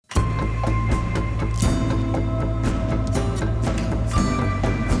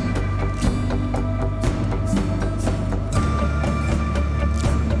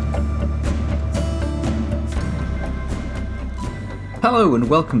Hello and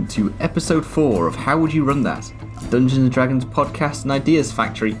welcome to episode 4 of How Would You Run That? Dungeons & Dragons podcast and ideas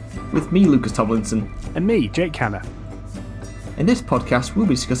factory with me, Lucas Tomlinson. And me, Jake Canner. In this podcast, we'll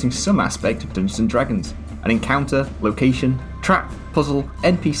be discussing some aspect of Dungeons & Dragons. An encounter, location, trap, puzzle,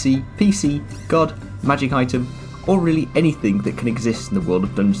 NPC, PC, god, magic item, or really anything that can exist in the world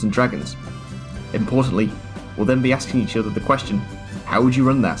of Dungeons & Dragons. Importantly, we'll then be asking each other the question, how would you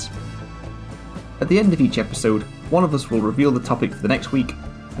run that? At the end of each episode, one of us will reveal the topic for the next week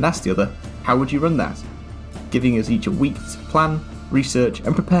and ask the other, how would you run that? Giving us each a week to plan, research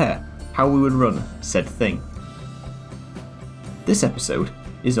and prepare how we would run said thing. This episode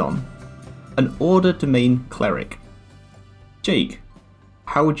is on an Order Domain Cleric. Jake,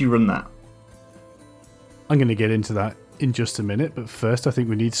 how would you run that? I'm going to get into that in just a minute, but first I think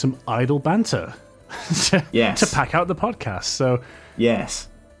we need some idle banter to pack out the podcast. So, yes.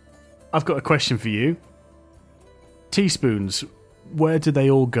 I've got a question for you. Teaspoons, where do they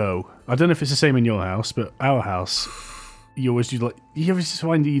all go? I don't know if it's the same in your house, but our house, you ever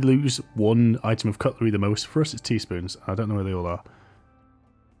find you lose one item of cutlery the most? For us, it's teaspoons. I don't know where they all are.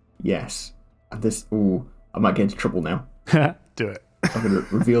 Yes. And I might get into trouble now. Do it. I'm going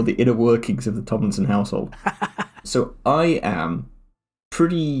to reveal the inner workings of the Tomlinson household. So I'm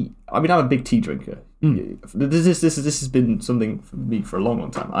a big tea drinker. This has been something for me for a long,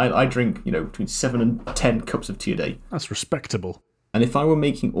 long time. I drink, between 7 and 10 cups of tea a day. That's respectable. And if I were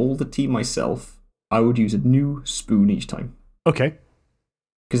making all the tea myself, I would use a new spoon each time. Okay.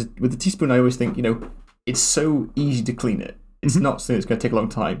 Because with the teaspoon, I always think, it's so easy to clean it. It's not something that's going to take a long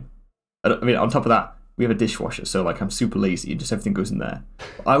time. On top of that, we have a dishwasher, so I'm super lazy and just everything goes in there.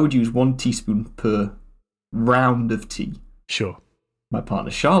 I would use 1 teaspoon per round of tea. Sure. My partner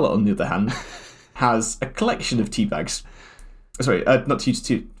Charlotte, on the other hand, has a collection of tea bags. Sorry, not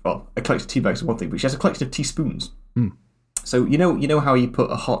tea. Well, a collection of tea bags is one thing, but she has a collection of teaspoons. So you know how you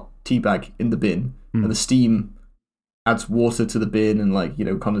put a hot tea bag in the bin and the steam adds water to the bin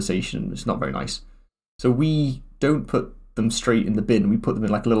and condensation. It's not very nice. So we don't put them straight in the bin. We put them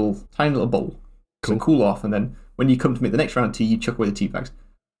in a tiny little bowl. Cool. So cool off, and then when you come to make the next round of tea, you chuck away the tea bags.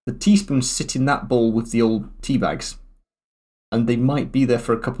 The teaspoons sit in that bowl with the old tea bags, and they might be there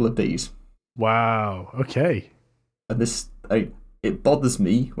for a couple of days. Wow. Okay. And it bothers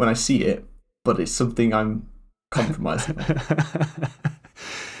me when I see it, but it's something I'm compromising on.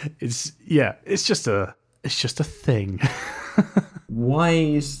 It's just a thing. Why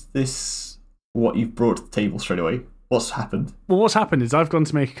is this what you've brought to the table straight away? What's happened? Well, what's happened is I've gone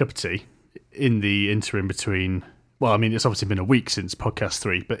to make a cup of tea in the interim between. Well, it's obviously been a week since podcast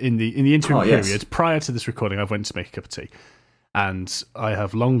 3, but in the interim period prior to this recording, I went to make a cup of tea, and I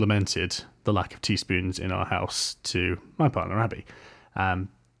have long lamented the lack of teaspoons in our house to my partner Abby.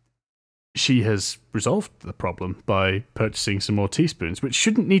 She has resolved the problem by purchasing some more teaspoons, which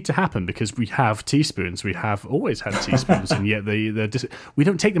shouldn't need to happen because we have teaspoons. We have always had teaspoons, and yet we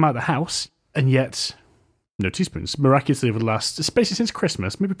don't take them out of the house, and yet no teaspoons. Miraculously, over the last, especially since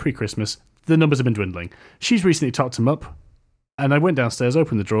Christmas, maybe pre-Christmas, the numbers have been dwindling. She's recently topped them up, and I went downstairs,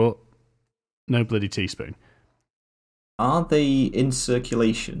 opened the drawer, no bloody teaspoon. Are they in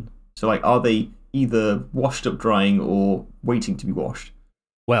circulation? So, are they either washed up drying or waiting to be washed?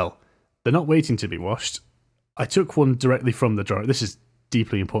 Well, they're not waiting to be washed. I took one directly from the drawer. This is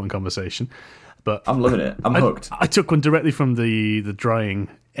deeply important conversation, but I'm loving it. I'm hooked. I took one directly from the drying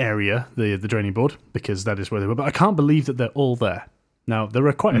area, the draining board, because that is where they were. But I can't believe that they're all there. Now, there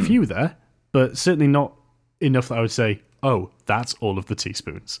are quite a few there, but certainly not enough that I would say, oh, that's all of the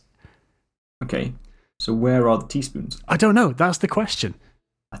teaspoons. Okay. So where are the teaspoons? I don't know. That's the question.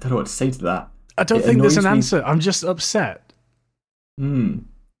 I don't know what to say to that. I don't think there's an answer. I'm just upset.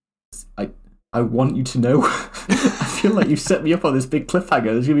 I want you to know. I feel like you've set me up on this big cliffhanger.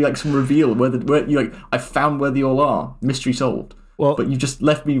 There's going to be some reveal where you I found where they all are. Mystery solved. Well, but you just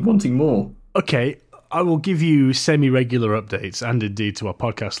left me wanting more. Okay, I will give you semi-regular updates, and indeed to our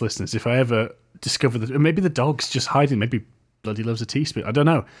podcast listeners, if I ever discover that maybe the dog's just hiding. Maybe bloody loves a teaspoon. I don't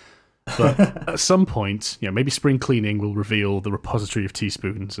know. But at some point, maybe spring cleaning will reveal the repository of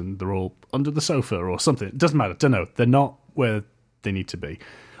teaspoons, and they're all under the sofa or something. It doesn't matter. Don't know. They're not where they need to be.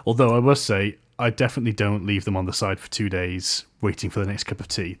 Although I must say, I definitely don't leave them on the side for 2 days waiting for the next cup of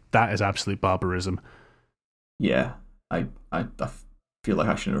tea. That is absolute barbarism. Yeah, I feel like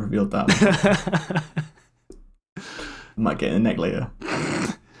I shouldn't have revealed that. I might get in the neck later.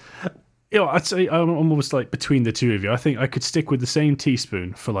 I'd say I'm almost between the two of you. I think I could stick with the same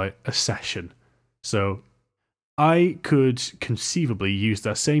teaspoon for a session. So I could conceivably use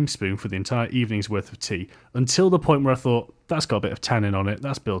that same spoon for the entire evening's worth of tea until the point where I thought, that's got a bit of tannin on it,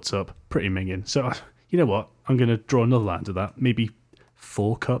 that's built up, pretty minging. So, you know what? I'm going to draw another line to that. Maybe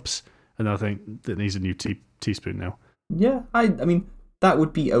 4 cups, and I think that needs a new teaspoon now. Yeah, I mean, that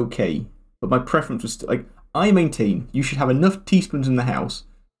would be okay, but my preference was like, I maintain you should have enough teaspoons in the house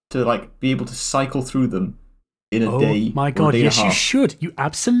to like be able to cycle through them in a day. Oh my god, yes, you should. You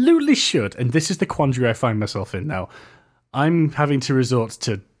absolutely should. And this is the quandary I find myself in now. I'm having to resort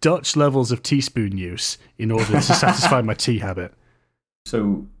to Dutch levels of teaspoon use in order to satisfy my tea habit.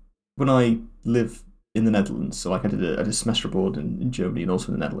 So when I live in the Netherlands, so like I did a semester abroad in Germany and also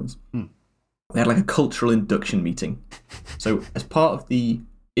in the Netherlands, we had like a cultural induction meeting. So as part of the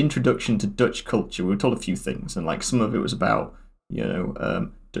introduction to Dutch culture, we were told a few things, and like some of it was about,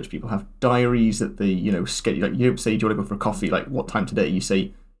 Dutch people have diaries that they, schedule. Like, you don't say, do you want to go for a coffee? Like, what time today? You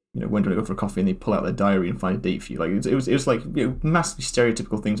say, when do I go for a coffee? And they pull out their diary and find a date for you. Like, it was like, massively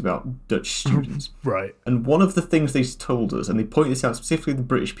stereotypical things about Dutch students. Right. And one of the things they told us, and they pointed this out specifically to the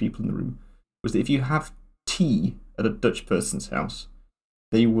British people in the room, was that if you have tea at a Dutch person's house,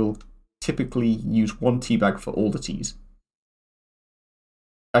 they will typically use one tea bag for all the teas.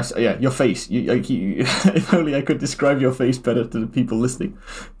 Yeah, your face. If only I could describe your face better to the people listening.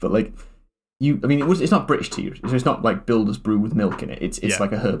 But like, it's not British tea. It's not like Builder's Brew with milk in it. It's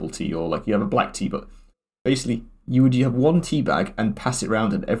like a herbal tea, or like you have a black tea. But basically, you have one tea bag and pass it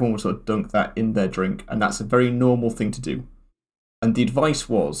around, and everyone would sort of dunk that in their drink, and that's a very normal thing to do. And the advice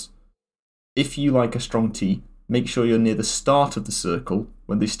was, if you like a strong tea, make sure you're near the start of the circle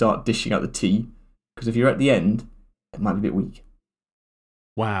when they start dishing out the tea, because if you're at the end, it might be a bit weak.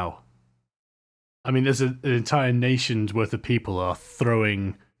 Wow. I mean, there's an entire nation's worth of people are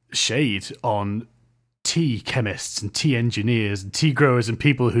throwing shade on tea chemists and tea engineers and tea growers and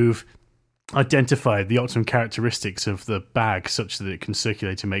people who've identified the optimum characteristics of the bag such that it can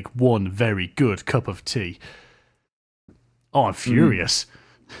circulate and make one very good cup of tea. Oh, I'm furious.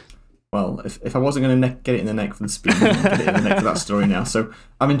 Well, if I wasn't going to get it in the neck for the speed, I'm going to get it in the neck for that story now. So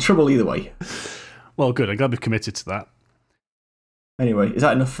I'm in trouble either way. Well, good. I'm glad we've committed to that. Anyway, is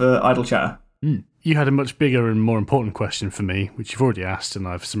that enough idle chatter? You had a much bigger and more important question for me, which you've already asked and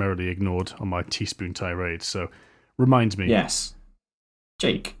I've summarily ignored on my teaspoon tirade, so remind me. Yes.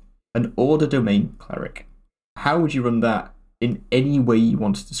 Jake, an order domain cleric. How would you run that in any way you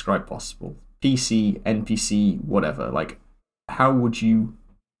want to describe possible? PC, NPC, whatever. Like, how would you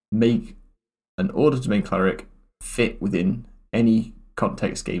make an order domain cleric fit within any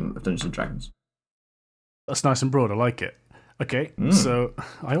context game of Dungeons & Dragons? That's nice and broad, I like it. Okay, so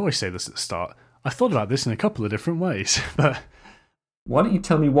I always say this at the start. I thought about this in a couple of different ways, but... Why don't you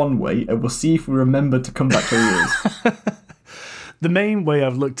tell me one way, and we'll see if we remember to come back to yours. The main way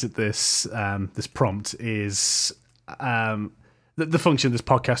I've looked at this this prompt is the function of this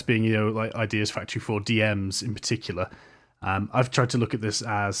podcast being, like Ideas Factory for DMs in particular. I've tried to look at this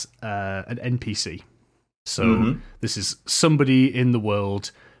as an NPC. So this is somebody in the world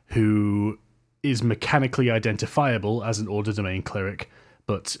who is mechanically identifiable as an order domain cleric,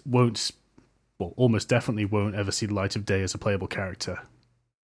 but almost definitely won't ever see the light of day as a playable character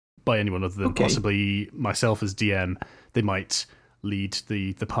by anyone other than possibly myself as DM. They might lead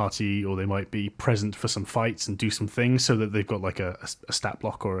the party, or they might be present for some fights and do some things so that they've got like a stat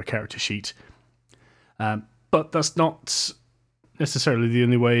block or a character sheet. But that's not necessarily the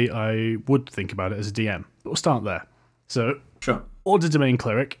only way I would think about it as a DM. But we'll start there. So, sure. Order Domain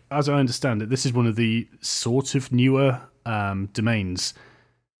Cleric, as I understand it, this is one of the sort of newer domains.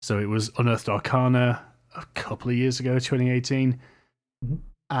 So it was Unearthed Arcana a couple of years ago, 2018.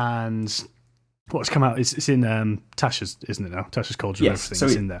 And what's come out, it's in Tasha's, isn't it now? Tasha's Cauldron, yes, everything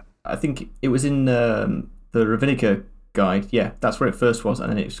is in there. I think it was in the Ravnica guide. Yeah, that's where it first was,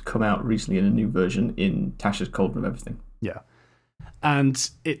 and then it's come out recently in a new version in Tasha's Cauldron of Everything. Yeah. And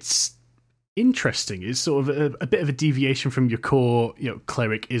it's interesting. It's sort of a bit of a deviation from your core,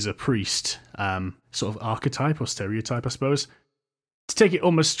 cleric is a priest sort of archetype or stereotype, I suppose. To take it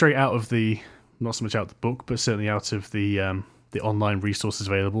almost straight out of not so much out of the book, but certainly out of the online resources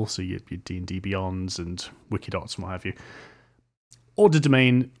available, so your D&D Beyonds and Wikidots and what have you. Order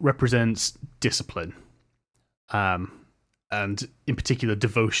Domain represents discipline, and in particular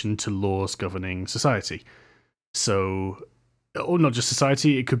devotion to laws governing society. So, or not just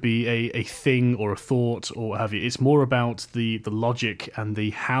society, it could be a thing or a thought or what have you. It's more about the logic and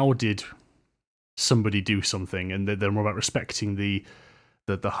the how did somebody do something, and they're more about respecting the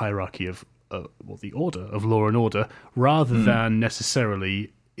hierarchy of the order of law and order, rather than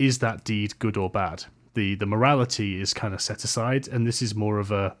necessarily is that deed good or bad. The morality is kind of set aside, and this is more of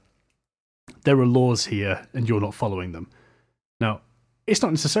there are laws here and you're not following them. Now, it's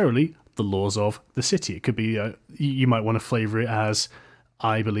not necessarily the laws of the city. It could be you might want to flavour it as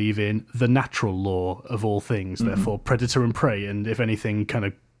I believe in the natural law of all things, therefore predator and prey, and if anything kind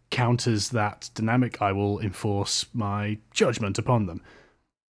of counters that dynamic, I will enforce my judgment upon them.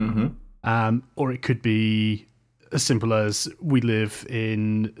 Or it could be as simple as we live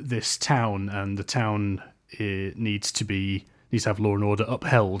in this town, and the town needs to have law and order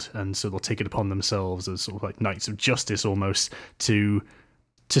upheld, and so they'll take it upon themselves as sort of like knights of justice almost to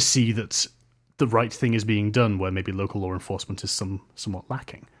see that the right thing is being done, where maybe local law enforcement is somewhat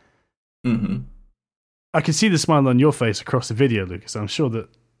lacking. I can see the smile on your face across the video, Lucas. I'm sure that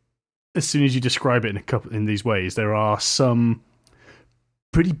as soon as you describe it in these ways, there are some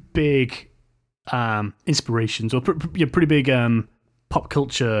pretty big inspirations or pretty big pop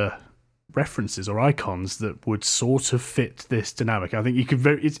culture references or icons that would sort of fit this dynamic. I think you could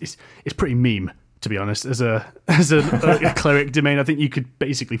it's pretty meme, to be honest. As a cleric domain, I think you could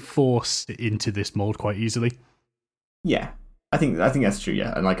basically force it into this mold quite easily. Yeah, I think that's true.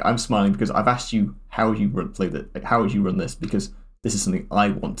 Yeah, and like I'm smiling because I've asked you how would you run this, because this is something I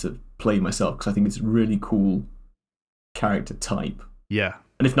want to play myself, because I think it's a really cool character type. Yeah,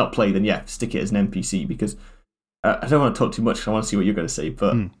 and if not play, then yeah, stick it as an NPC, because I don't want to talk too much. I want to see what you're going to say,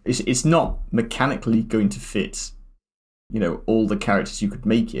 but it's not mechanically going to fit, all the characters you could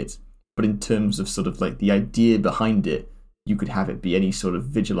make it. But in terms of sort of like the idea behind it, you could have it be any sort of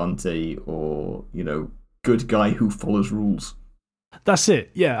vigilante or, good guy who follows rules. That's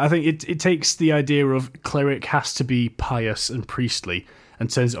it. Yeah, I think it takes the idea of cleric has to be pious and priestly and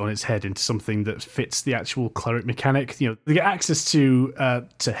turns it on its head into something that fits the actual cleric mechanic. They get access to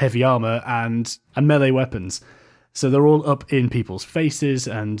heavy armor and melee weapons. So they're all up in people's faces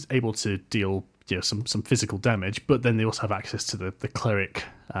and able to deal some physical damage, but then they also have access to the cleric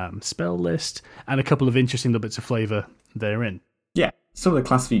spell list and a couple of interesting little bits of flavour therein. Yeah. Some of the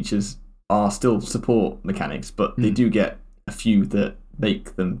class features are still support mechanics, but they do get a few that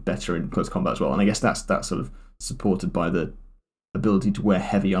make them better in close combat as well. And I guess that's sort of supported by the ability to wear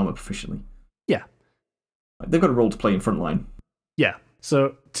heavy armour proficiently. Yeah. They've got a role to play in frontline. Yeah.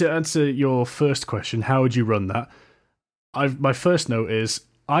 So to answer your first question, how would you run that? My first note is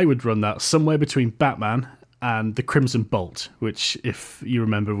I would run that somewhere between Batman and the Crimson Bolt, which, if you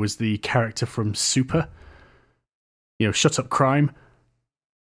remember, was the character from Super. Shut Up Crime.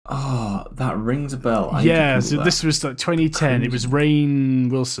 Oh, that rings a bell. So this was like 2010. It was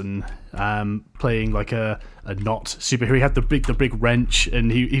Rainn Wilson playing like a not superhero. He had the big wrench,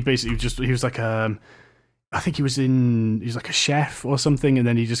 and he basically he was like I think he was like a chef or something, and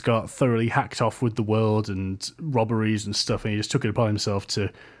then he just got thoroughly hacked off with the world and robberies and stuff, and he just took it upon himself to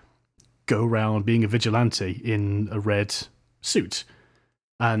go around being a vigilante in a red suit.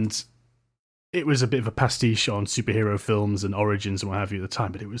 And it was a bit of a pastiche on superhero films and origins and what have you at the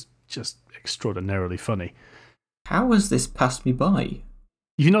time, but it was just extraordinarily funny. How has this passed me by?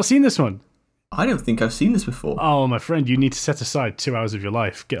 You've not seen this one? I don't think I've seen this before. Oh, my friend, you need to set aside 2 hours of your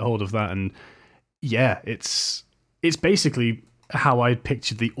life, get hold of that, and yeah, it's basically how I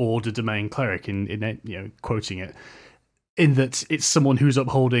pictured the order domain cleric in quoting it, in that it's someone who's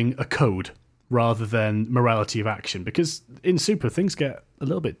upholding a code rather than morality of action. Because in Super, things get a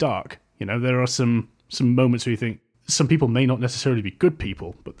little bit dark. There are some moments where you think some people may not necessarily be good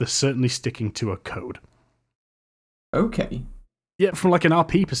people, but they're certainly sticking to a code. Okay. Yeah, from like an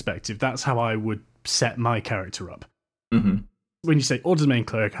RP perspective, that's how I would set my character up. Mm-hmm. When you say order domain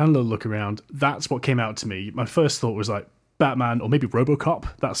cleric, had a little look around, that's what came out to me. My first thought was like Batman or maybe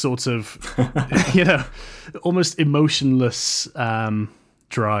RoboCop, that sort of, almost emotionless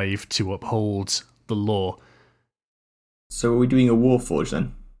drive to uphold the law. So are we doing a Warforged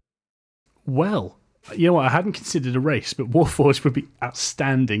then? Well, you know what? I hadn't considered a race, but Warforged would be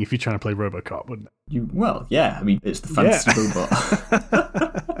outstanding if you're trying to play RoboCop, wouldn't it? Well, yeah. I mean, it's the fantasy robot.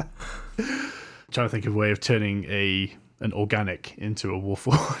 Trying to think of a way of turning an organic into a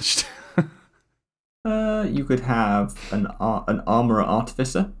Warforged. You could have an armourer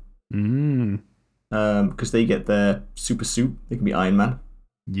artificer. Because they get their super suit. They can be Iron Man.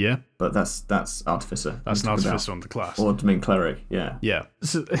 Yeah. But that's artificer. That's an artificer on the class. Or domain cleric, yeah. Yeah.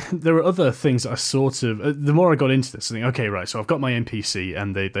 So there were other things that I sort of... the more I got into this, I think, okay, right, so I've got my NPC,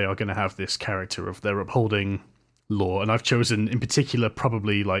 and they are going to have this character of they're upholding law, and I've chosen in particular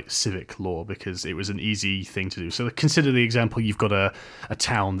probably like civic law because it was an easy thing to do. So consider the example, you've got a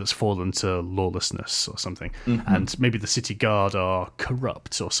town that's fallen to lawlessness or something, and maybe the city guard are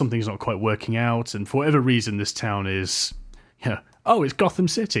corrupt or something's not quite working out, and for whatever reason this town is, it's Gotham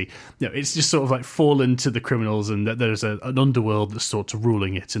City. It's just sort of like fallen to the criminals, and that there's an underworld that's sort of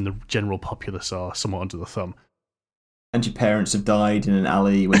ruling it, and the general populace are somewhat under the thumb. And your parents have died in an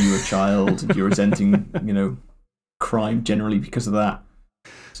alley when you were a child, and you're resenting, crime generally because of that.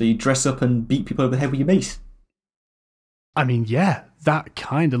 So you dress up and beat people over the head with your mace. I mean, yeah, that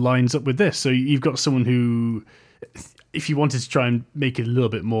kind of lines up with this. So you've got someone who, if you wanted to try and make it a little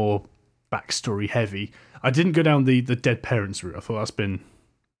bit more backstory heavy, I didn't go down the dead parents route. I thought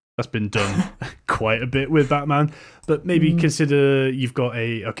that's been done quite a bit with Batman. But maybe consider you've got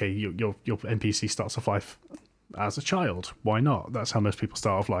your NPC starts off life as a child. Why not? That's how most people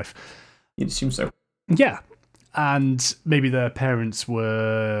start off life. You'd assume so. Yeah. And maybe their parents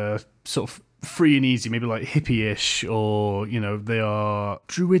were sort of free and easy, maybe like hippie-ish, or, they are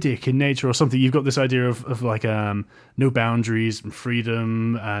druidic in nature or something. You've got this idea of like no boundaries and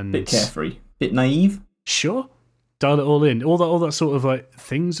freedom and... Bit carefree. Bit naive. Sure. Dial it all in. All that sort of like,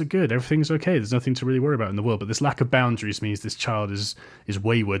 things are good, everything's okay, there's nothing to really worry about in the world. But this lack of boundaries means this child is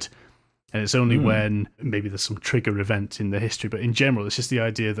wayward. And it's only when maybe there's some trigger event in the history, but in general, it's just the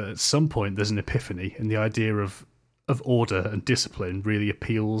idea that at some point there's an epiphany, and the idea of order and discipline really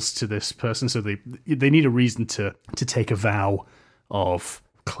appeals to this person. So they need a reason to take a vow of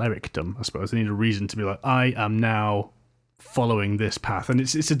clericdom, I suppose. They need a reason to be like, I am now following this path. And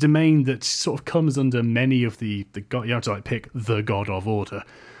it's a domain that sort of comes under many of the god. You have to like pick the god of order.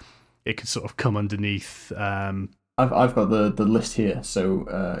 It could sort of come underneath... I've got the list here,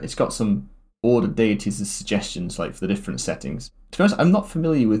 so it's got some order deities as suggestions, like for the different settings. To be honest, I'm not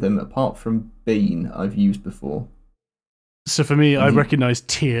familiar with them apart from Bane I've used before. So for me, I recognise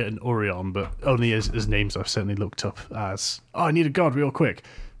Tyr and Orion, but only as names I've certainly looked up as, I need a god real quick.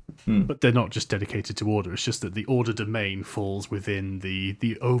 But they're not just dedicated to order, it's just that the order domain falls within the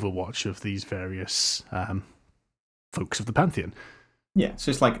overwatch of these various folks of the Pantheon. Yeah,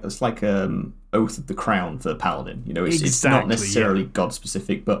 so it's like Oath of the Crown for the Paladin. It's not necessarily god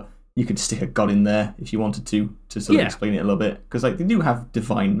specific, but you could stick a god in there if you wanted to sort of explain it a little bit, because they do have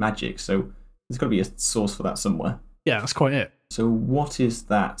divine magic, so there's got to be a source for that somewhere. Yeah, that's quite it. So what is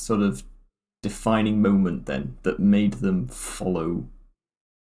that sort of defining moment then that made them follow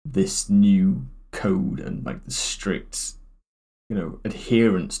this new code and like the strict,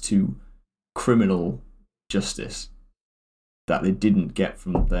 adherence to criminal justice that they didn't get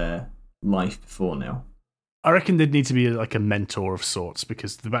from their life before now? I reckon there'd need to be like a mentor of sorts,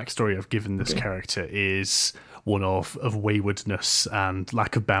 because the backstory I've given this character is one of waywardness and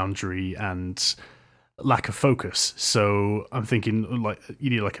lack of boundary and lack of focus. So I'm thinking like you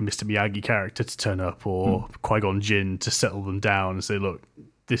need like a Mr. Miyagi character to turn up, or Qui-Gon Jinn to settle them down and say, look,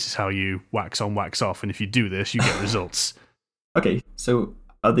 this is how you wax on, wax off, and if you do this, you get results. Okay, so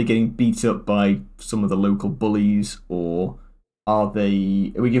are they getting beat up by some of the local bullies, or are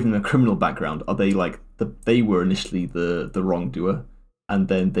we giving them a criminal background? Are they like they were initially the wrongdoer, and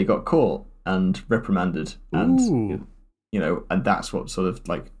then they got caught and reprimanded, and and that's what sort of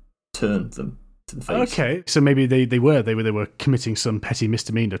like turned them to the face? Okay, so maybe they were committing some petty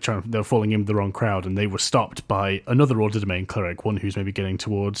misdemeanor, they were falling in with the wrong crowd, and they were stopped by another order domain cleric, one who's maybe getting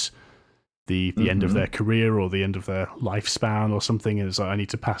towards the end of their career or the end of their lifespan or something, and it's like, I need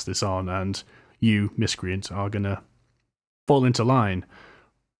to pass this on, and you, miscreant, are gonna fall into line.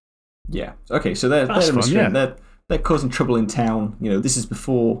 Yeah. Okay, so they're miscreant. Yeah. They're causing trouble in town. This is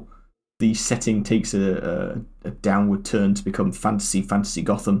before the setting takes a downward turn to become fantasy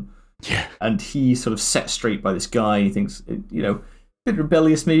Gotham. Yeah. And he's sort of set straight by this guy. He thinks, a bit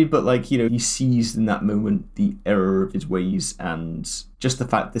rebellious maybe, but like, he sees in that moment the error of his ways, and just the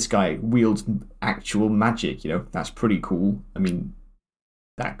fact this guy wields actual magic, that's pretty cool. I mean,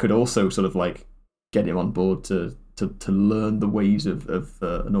 that could also sort of like get him on board to learn the ways of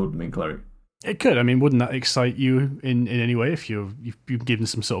an ordinary cleric. It could. I mean, wouldn't that excite you in any way if you've been given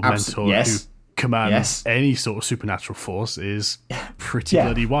some sort of mentor who commands any sort of supernatural force is pretty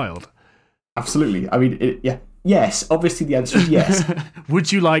bloody wild? Absolutely. I mean, yes. Obviously, the answer is yes.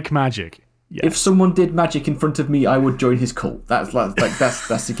 Would you like magic? Yeah. If someone did magic in front of me, I would join his cult. That's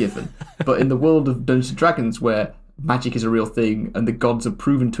a given. But in the world of Dungeons and Dragons, where magic is a real thing and the gods are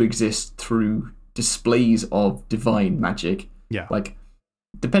proven to exist through displays of divine magic, like,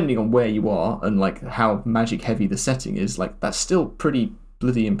 depending on where you are and like how magic heavy the setting is, like, that's still pretty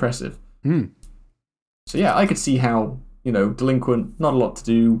bloody impressive. So yeah, I could see how, delinquent, not a lot to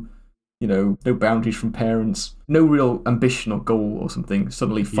do, no boundaries from parents, no real ambition or goal or something,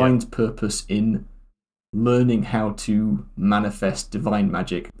 suddenly finds purpose in learning how to manifest divine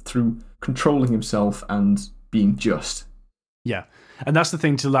magic through controlling himself and being just. Yeah. And that's the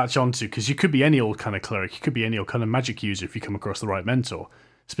thing to latch onto, because you could be any old kind of cleric, you could be any old kind of magic user if you come across the right mentor.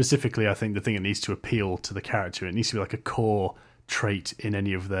 Specifically, I think the thing that needs to appeal to the character, it needs to be like a core trait in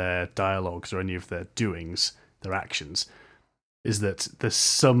any of their dialogues or any of their doings, their actions. is that there's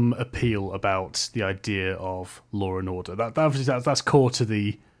some appeal about the idea of law and order. That's core to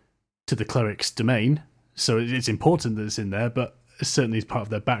the cleric's domain, so it's important that it's in there, but certainly as part of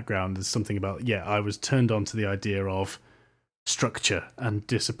their background, there's something about, I was turned on to the idea of structure and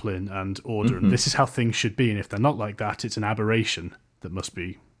discipline and order, and this is how things should be, and if they're not like that, it's an aberration that must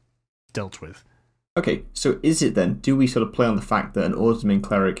be dealt with. Okay, so is it then, do we sort of play on the fact that an order domain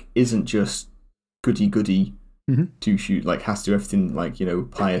cleric isn't just goody-goody to shoot, like has to do everything like,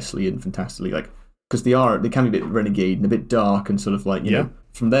 piously and fantastically, like, because they can be a bit renegade and a bit dark and sort of like, you know,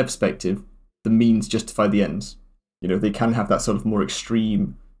 from their perspective, the means justify the ends. They can have that sort of more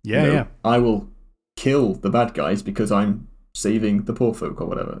extreme, I will kill the bad guys because I'm saving the poor folk or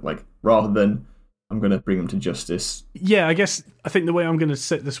whatever, like, rather than I'm going to bring them to justice. Yeah, I think the way I'm going to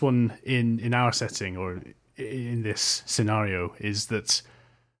set this one in our setting or in this scenario is that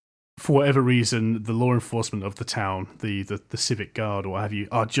for whatever reason, the law enforcement of the town, the civic guard or what have you,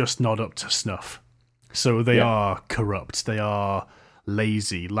 are just not up to snuff. So they are corrupt, they are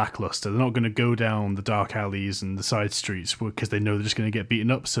lazy, lackluster. They're not going to go down the dark alleys and the side streets because they know they're just going to get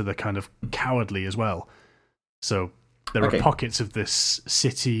beaten up, so they're kind of cowardly as well. So there are pockets of this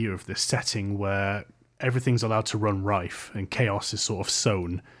city or of this setting where everything's allowed to run rife and chaos is sort of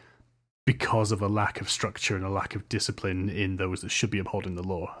sown because of a lack of structure and a lack of discipline in those that should be upholding the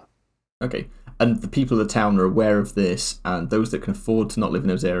law. Okay, and the people of the town are aware of this, and those that can afford to not live in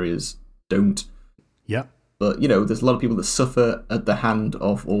those areas don't. Yeah. But, there's a lot of people that suffer at the hand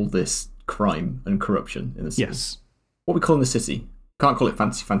of all this crime and corruption in the city. Yes. What are we calling the city? Can't call it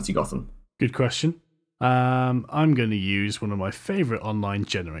Fantasy Gotham. Good question. I'm going to use one of my favourite online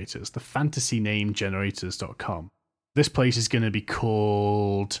generators, the fantasynamegenerators.com. This place is going to be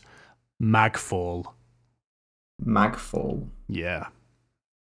called Magfall. Magfall? Yeah.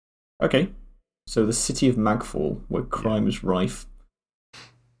 Okay. So the city of Magfall, where crime is rife.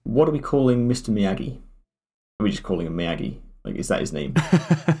 What are we calling Mr. Miyagi? Are we just calling him Miyagi? Like, is that his name?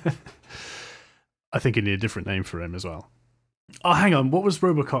 I think I need a different name for him as well. Oh, hang on. What was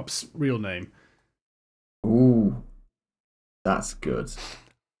Robocop's real name? Ooh, that's good.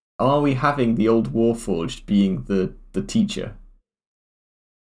 Are we having the old Warforged being the teacher?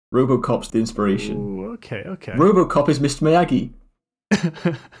 Robocop's the inspiration. Ooh, okay. Robocop is Mr. Miyagi.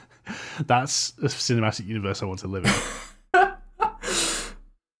 That's a cinematic universe I want to live in.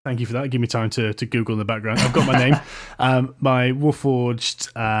 Thank you for that. Give me time to Google in the background. I've got my name. My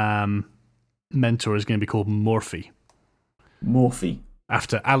Warforged mentor is going to be called Morphy. Morphy.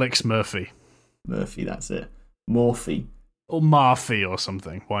 After Alex Murphy. Murphy, that's it. Morphy. Or Marphy or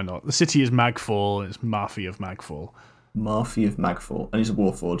something. Why not? The city is Magfall, and it's Marphy of Magfall. Marphy of Magfall. And he's a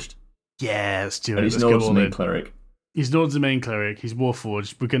Warforged. Yeah, let's do it. And he's an order domain cleric. He's not the main clerik. He's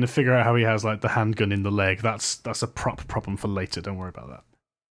Warforged. We're going to figure out how he has like the handgun in the leg. That's a problem for later. Don't worry about that.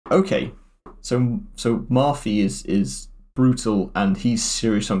 Okay, so Marphy is brutal and he's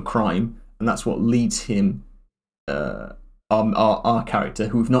serious on crime, and that's what leads him. Our character,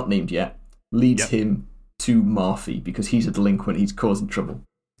 who we've not named yet, leads him to Marphy because he's a delinquent. He's causing trouble.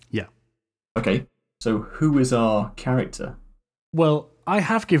 Yeah. Okay, so who is our character? Well, I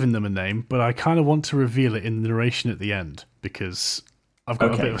have given them a name, but I kind of want to reveal it in the narration at the end because I've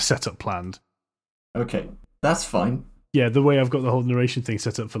got a bit of a setup planned. Okay, that's fine. Yeah, the way I've got the whole narration thing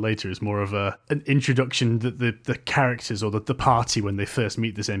set up for later is more of an introduction that the characters or the party, when they first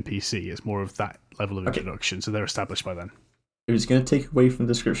meet this NPC, is more of that level of introduction, so they're established by then. If it's going to take away from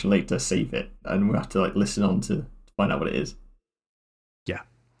the description later, save it, and we'll have to listen on to find out what it is. Yeah.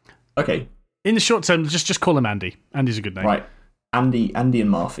 Okay. In the short term, just call him Andy. Andy's a good name. Right. Andy and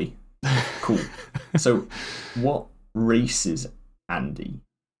Marphy. Cool. So, what race is Andy?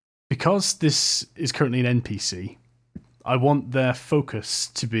 Because this is currently an NPC, I want their focus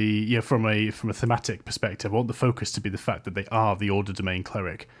to be, from a thematic perspective, I want the focus to be the fact that they are the Order Domain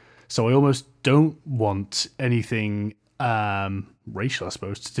Cleric. So I almost don't want anything racial, I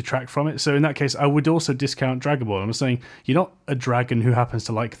suppose, to detract from it. So in that case, I would also discount Dragonborn. I'm saying you're not a dragon who happens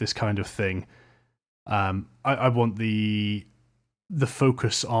to like this kind of thing. I want the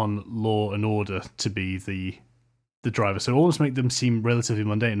focus on law and order to be the driver. So almost make them seem relatively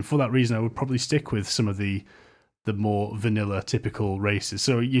mundane. And for that reason, I would probably stick with some of the more vanilla, typical races.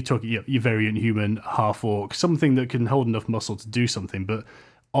 So you're talking your variant human, half-orc, something that can hold enough muscle to do something, but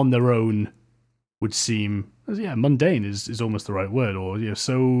on their own would seem, mundane is almost the right word, or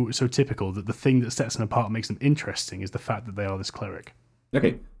so typical that the thing that sets them apart and makes them interesting is the fact that they are this cleric.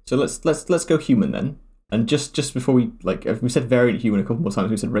 Okay, so let's go human then. And just before we said variant human a couple more times,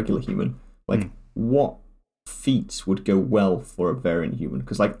 we said regular human. What feats would go well for a variant human,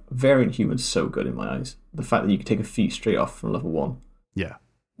 because like variant human's so good in my eyes. The fact that you can take a feat straight off from level 1. Yeah.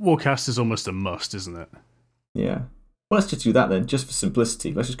 Warcast is almost a must, isn't it? Yeah. Well, let's just do that then, just for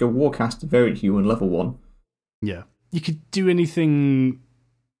simplicity. Let's just go Warcast, variant human, level 1. Yeah. You could do anything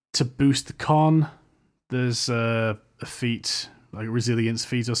to boost the con. There's a feat, like a resilience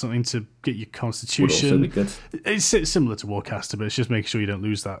feat or something to get your constitution. Would also be good. It's similar to Warcaster, but it's just making sure you don't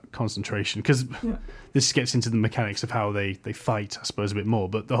lose that concentration. Because this gets into the mechanics of how they fight, I suppose, a bit more.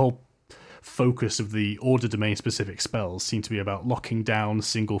 But the whole focus of the order domain specific spells seem to be about locking down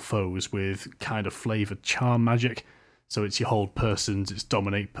single foes with kind of flavoured charm magic. So it's your hold persons, it's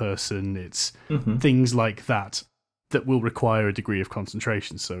dominate person, it's things like that will require a degree of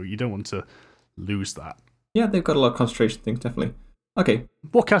concentration. So you don't want to lose that. Yeah, they've got a lot of concentration things, definitely. Okay.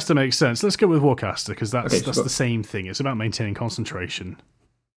 Warcaster makes sense. Let's go with Warcaster, because that's the same thing. It's about maintaining concentration.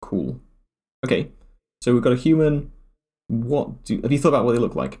 Cool. Okay. So we've got a human. Have you thought about what they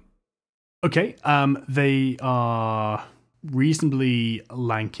look like? Okay. They are reasonably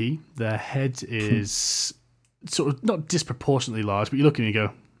lanky. Their head is sort of not disproportionately large, but you look at it and you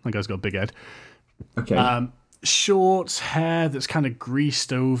go, that guy's got a big head. Okay. Short hair that's kind of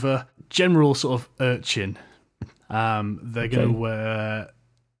greased over. General sort of urchin. They're going to wear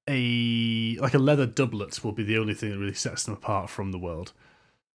a leather doublet will be the only thing that really sets them apart from the world.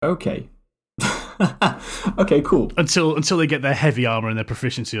 Okay. Okay, cool. Until they get their heavy armor and their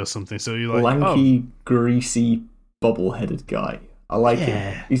proficiency or something. So you're like, lanky, greasy, bobble-headed guy. I like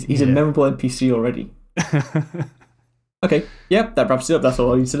him. He's a memorable NPC already. Okay, yeah, that wraps it up. That's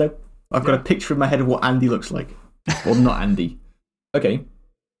all I need to know. I've got a picture in my head of what Andy looks like. Well, not Andy. Okay,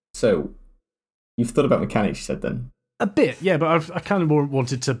 so you've thought about mechanics, you said then? A bit, yeah, but I kind of more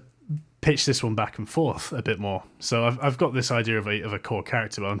wanted to pitch this one back and forth a bit more. So I've got this idea of a core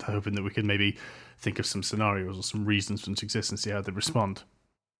character, but I'm hoping that we can maybe think of some scenarios or some reasons for them to exist and see how they respond.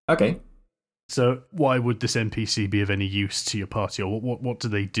 Okay. So why would this NPC be of any use to your party, or what do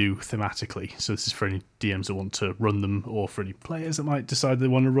they do thematically? So this is for any DMs that want to run them, or for any players that might decide they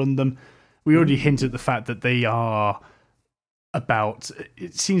want to run them. We already hinted at the fact that they are about,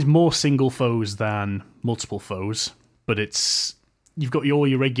 it seems more single foes than multiple foes, but you've got all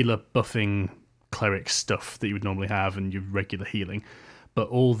your regular buffing cleric stuff that you would normally have and your regular healing, but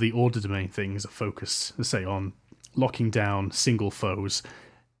all the order domain things are focused, let's say, on locking down single foes,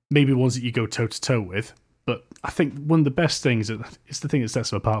 maybe ones that you go toe-to-toe with. But I think one of the best things, it's the thing that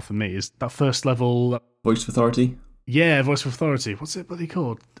sets them apart for me, is that first level... Voice of Authority? Yeah, Voice of Authority. What's it bloody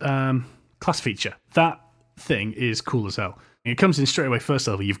called? Class feature. That thing is cool as hell. It comes in straight away, first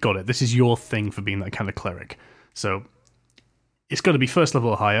level, you've got it. This is your thing for being that kind of cleric. So it's got to be first level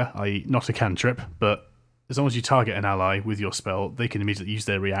or higher, i.e. not a cantrip, but as long as you target an ally with your spell, they can immediately use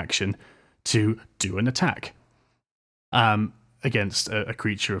their reaction to do an attack against a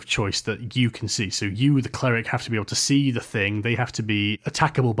creature of choice that you can see. So you, the cleric, have to be able to see the thing. They have to be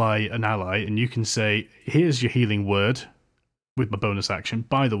attackable by an ally, and you can say, here's your healing word with my bonus action.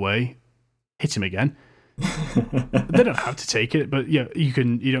 By the way, hit him again. They don't have to take it, but yeah, you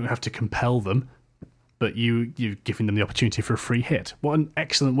don't have to compel them, but you're giving them the opportunity for a free hit. What an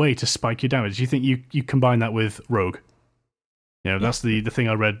excellent way to spike your damage. Do you think you combine that with rogue? You know, that's the thing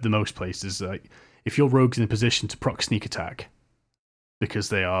I read the most places. If your rogue's in a position to proc sneak attack, because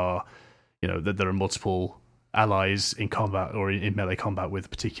they are, that there are multiple allies in combat or in melee combat with a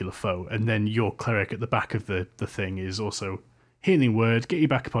particular foe, and then your cleric at the back of the thing is also healing word, get you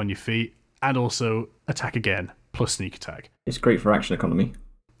back upon your feet, and also attack again, plus sneak attack. It's great for action economy.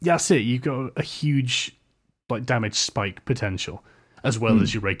 Yeah, that's it. You've got a huge damage spike potential, as well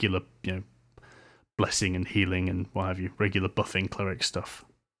as your regular, blessing and healing and what have you, regular buffing cleric stuff.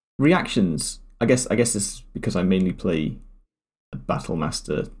 Reactions. I guess this is because I mainly play a battle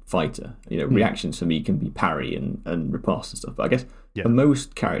master fighter. Reactions for me can be parry and riposte and stuff. But I guess for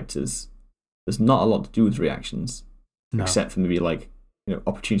most characters, there's not a lot to do with reactions, except for maybe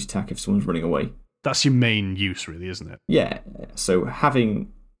opportunity attack if someone's running away. That's your main use, really, isn't it? Yeah. So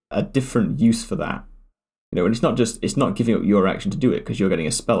having a different use for that, and it's not giving up your action to do it, because you're getting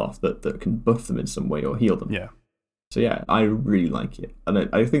a spell off that can buff them in some way or heal them. Yeah. So yeah, I really like it, and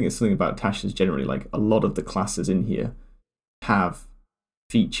I think it's something about Tasha's generally. Like a lot of the classes in here have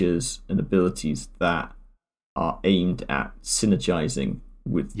features and abilities that are aimed at synergizing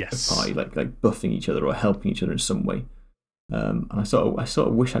with a party, like buffing each other or helping each other in some way. And I sort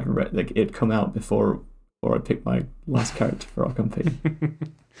of wish I'd read it'd come out before I picked my last character for our campaign.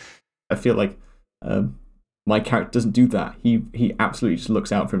 I feel like my character doesn't do that. He absolutely just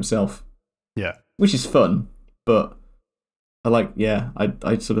looks out for himself. Yeah, which is fun, but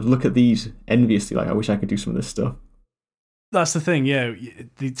I sort of look at these enviously, like I wish I could do some of this stuff. That's the thing, yeah.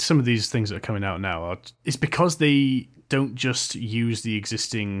 Some of these things that are coming out now it's because they don't just use the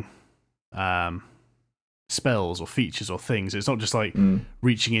existing spells or features or things. It's not just like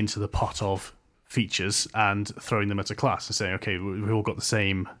reaching into the pot of features and throwing them at a class and saying, okay, we've all got the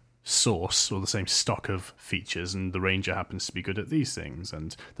same source or the same stock of features, and the ranger happens to be good at these things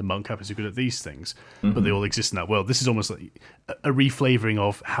and the monk happens to be good at these things, but they all exist in that world. This is almost like a reflavoring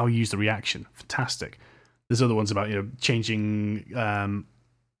of how you use the reaction. Fantastic. There's other ones about changing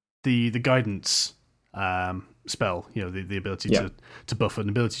the guidance spell, the ability to buff an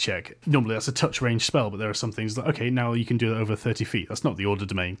ability check. Normally that's a touch range spell, but there are some things that, okay, now you can do that over 30 feet. That's not the Order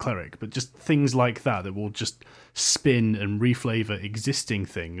Domain Cleric, but just things like that will just spin and reflavor existing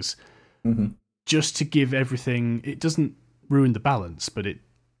things just to give everything. It doesn't ruin the balance, but it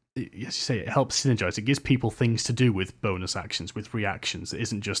as you say, it helps synergize. It gives people things to do with bonus actions, with reactions. It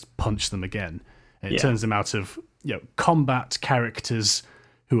isn't just punch them again. And it turns them out of combat characters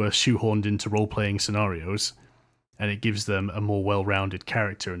who are shoehorned into role-playing scenarios, and it gives them a more well-rounded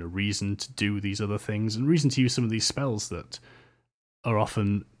character and a reason to do these other things and reason to use some of these spells that are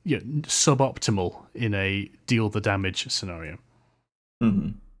often suboptimal in a deal the damage scenario.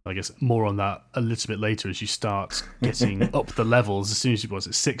 I guess more on that a little bit later as you start getting up the levels. As soon as you was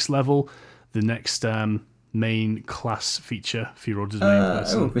at 6th level, the next main class feature for your Order Domain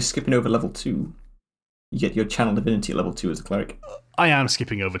person. We're skipping over level 2. You get your Channel Divinity at level 2 as a cleric. I am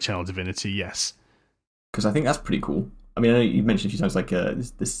skipping over Channel Divinity, yes. Because I think that's pretty cool. I mean, I know you mentioned a few times like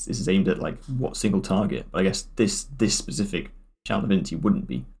this is aimed at like what single target, but I guess this specific Channel Divinity wouldn't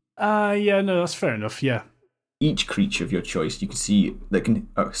be. Yeah, no, that's fair enough, yeah. Each creature of your choice you can see that can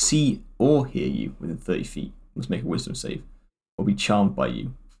see or hear you within 30 feet must make a Wisdom save or be charmed by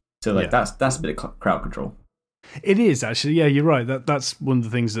you. So like that's a bit of crowd control. It is actually, yeah, you're right. That's one of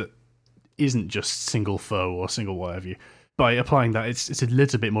the things that isn't just single foe or single whatever. By applying that, it's a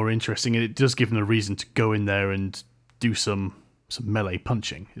little bit more interesting, and it does give them a reason to go in there and do some melee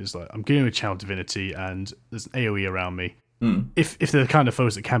punching. It's like, I'm going with Channel Divinity, and there's an AoE around me. If they're the kind of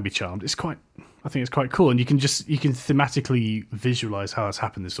foes that can be charmed, I think it's quite cool, and you can thematically visualize how that's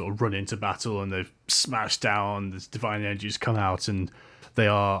happened. They sort of run into battle, and they've smashed down. There's divine energies come out, and they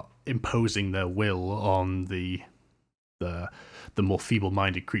are imposing their will on the more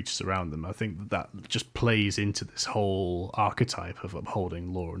feeble-minded creatures around them. I think that just plays into this whole archetype of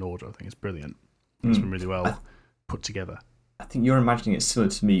upholding law and order. I think it's brilliant. It's been really well put together. I think you're imagining it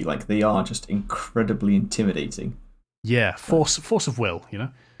similar to me. Like, they are just incredibly intimidating. Yeah, force of will,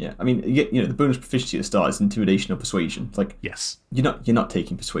 Yeah, I mean, the bonus proficiency at the start is intimidation or persuasion. It's like, yes, you're not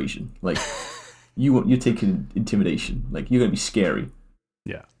taking persuasion. Like, you're taking intimidation. Like, you're going to be scary.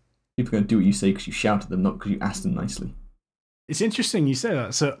 Yeah, people are going to do what you say because you shout at them, not because you ask them nicely. It's interesting you say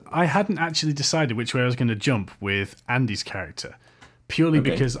that. So I hadn't actually decided which way I was going to jump with Andy's character, purely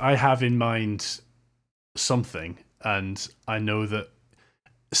because I have in mind something, and I know that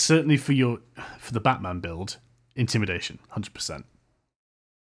certainly for the Batman build, intimidation, 100%.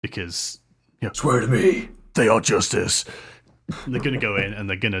 Because swear to me, they are justice. They're going to go in and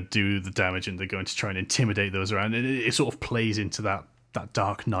they're going to do the damage, and they're going to try and intimidate those around. And it sort of plays into that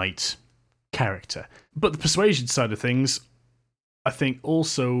Dark Knight character. But the persuasion side of things, I think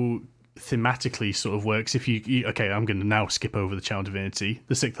also thematically sort of works. If you I'm going to now skip over the Channel Divinity,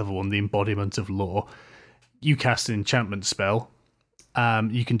 the 6th level one, the Embodiment of Law. You cast an enchantment spell.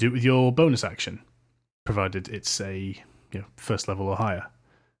 You can do it with your bonus action, provided it's a first level or higher.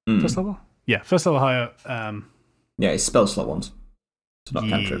 First level? Yeah, first level or higher. Yeah, it's spell slot ones, so not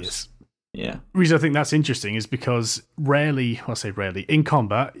cantrips. Yeah. The reason I think that's interesting is because rarely, in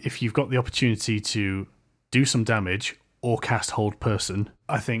combat, if you've got the opportunity to do some damage or cast Hold Person,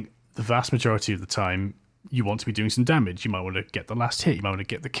 I think the vast majority of the time you want to be doing some damage. You might want to get the last hit, you might want to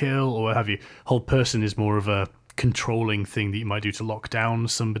get the kill, or what have you. Hold Person is more of a controlling thing that you might do to lock down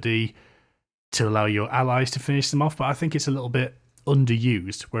somebody to allow your allies to finish them off, but I think it's a little bit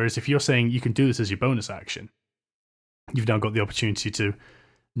underused. Whereas if you're saying you can do this as your bonus action, you've now got the opportunity to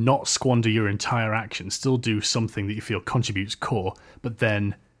not squander your entire action, still do something that you feel contributes core, but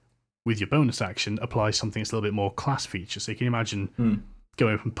then with your bonus action, apply something that's a little bit more class feature. So you can imagine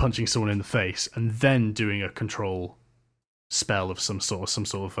going up and punching someone in the face and then doing a control spell of some sort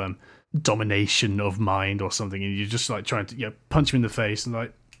of domination of mind or something, and you're just like trying to punch him in the face and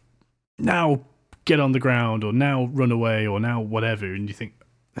like, now get on the ground, or now run away, or now whatever, and you think,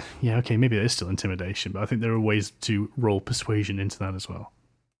 okay, maybe it is still intimidation, but I think there are ways to roll persuasion into that as well.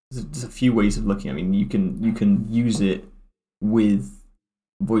 There's a few ways of looking. I mean, you can use it with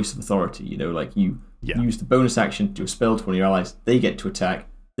voice of authority. You know, like you Yeah. use the bonus action to do a spell to one of your allies, they get to attack,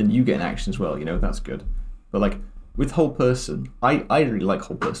 then you get an action as well. You know, that's good. But like with Hold Person, I really like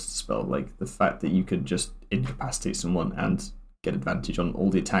Hold Person spell. Like the fact that you can just incapacitate someone and get advantage on all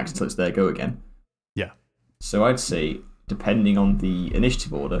the attacks until it's their go again. Yeah. So I'd say, depending on the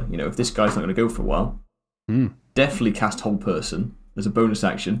initiative order, you know, if this guy's not going to go for a while, definitely cast Hold Person as a bonus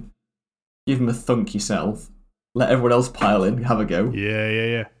action. Give him a thunk yourself. Let everyone else pile in, have a go.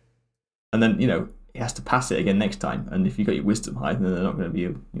 Yeah. And then, you know, he has to pass it again next time. And if you got your wisdom high, then they're not going to be,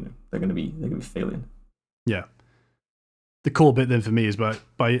 you know, they're going to be failing. Yeah. The core bit then for me is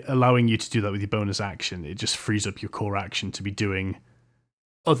by allowing you to do that with your bonus action, it just frees up your core action to be doing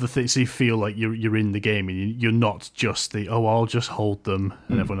other things. So you feel like you're in the game and you're not just I'll just hold them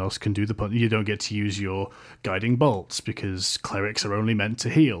and everyone else can do the punch. You don't get to use your guiding bolts because clerics are only meant to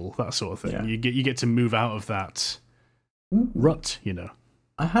heal, that sort of thing. Yeah. You get to move out of that rut, you know.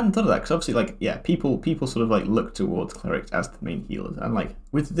 I hadn't thought of that because obviously, like, yeah, people sort of like look towards clerics as the main healers, and like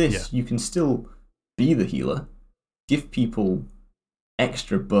with this, you can still be the healer, give people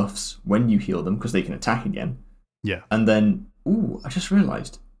extra buffs when you heal them because they can attack again. Yeah, and then I just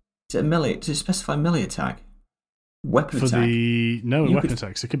realised, is it a melee? Does it specify melee attack? Weapon for attack? Weapon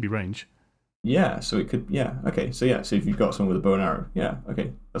attacks. It could be range. Yeah, so it could. Yeah, okay. So yeah, so if you've got someone with a bow and arrow, yeah,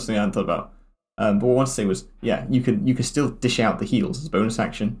 okay, that's something I hadn't thought about. But what I wanted to say was, yeah, you can still dish out the heals as a bonus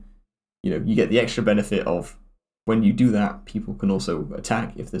action. You know, you get the extra benefit of when you do that, people can also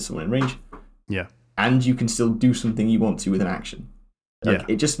attack if there's someone in range. Yeah, and you can still do something you want to with an action. Like,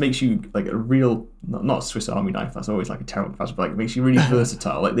 it just makes you like a real, not a Swiss Army knife. That's always like a terrible fashion, but like it makes you really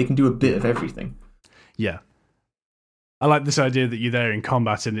versatile. Like they can do a bit of everything. Yeah. I like this idea that you're there in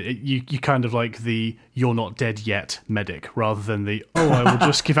combat and you kind of like the "you're not dead yet" medic rather than the I will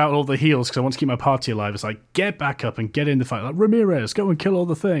just give out all the heals because I want to keep my party alive. It's like, get back up and get in the fight. Like, Ramirez, go and kill all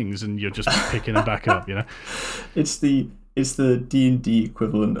the things, and you're just picking them back up, you know? It's the D&D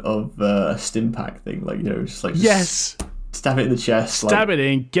equivalent of a stim pack thing. Like, you know, just like... Yes! Stab it in the chest. Stab it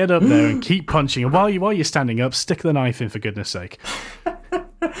in, get up there and keep punching. And while you're standing up, stick the knife in, for goodness sake.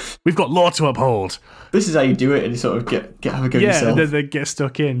 We've got law to uphold. This is how you do it, and you sort of have a go yourself. Yeah, and then they get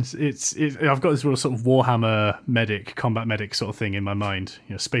stuck in. I've got this real sort of Warhammer combat medic sort of thing in my mind.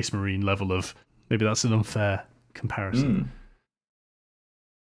 You know, Space Marine level of, maybe that's an unfair comparison.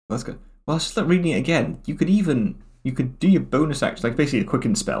 That's good. Well, I was just like reading it again. You could do your bonus action, like basically a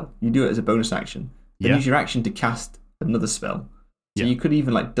quicken spell. You do it as a bonus action. Then use your action to cast another spell. So you could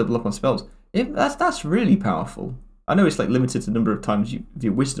even like double up on spells. That's really powerful. I know it's like limited to the number of times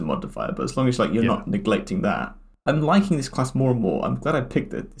your wisdom modifier, but as long as like you're not neglecting that, I'm liking this class more and more. I'm glad I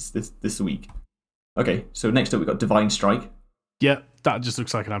picked it this week. Okay, so next up we've got Divine Strike. Yeah, that just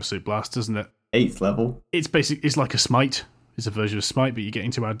looks like an absolute blast, doesn't it? 8th level. It's like a smite. It's a version of smite, but you're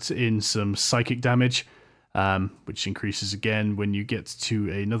getting to add in some psychic damage, which increases again when you get to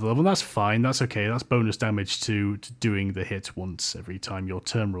another level. And that's fine. That's okay. That's bonus damage to doing the hit once every time your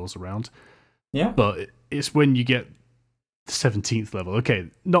turn rolls around. Yeah. But it's when you get 17th level. Okay,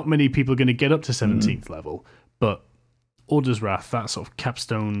 not many people are going to get up to 17th level, but Order's Wrath, that sort of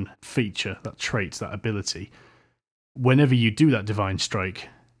capstone feature, that trait, that ability, whenever you do that Divine Strike,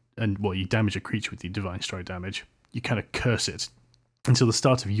 and you damage a creature with your Divine Strike damage, you kind of curse it until the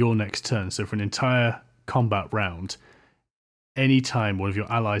start of your next turn. So for an entire combat round, anytime one of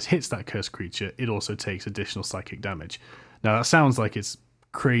your allies hits that cursed creature, it also takes additional psychic damage. Now that sounds like it's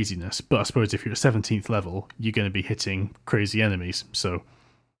craziness, but I suppose if you're at 17th level, you're going to be hitting crazy enemies, so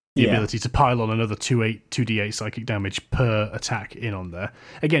the ability to pile on another 2d8 psychic damage per attack in on there.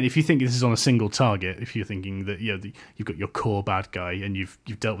 Again, if you think this is on a single target, if you're thinking that you've got your core bad guy and you've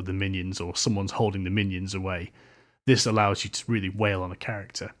dealt with the minions or someone's holding the minions away, this allows you to really wail on a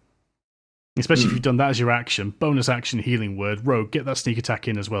character. Especially if you've done that as your action. Bonus action, healing word. Rogue, get that sneak attack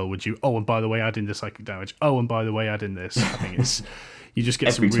in as well, would you? Oh, and by the way, add in the psychic damage. Oh, and by the way, add in this. I think it's... You just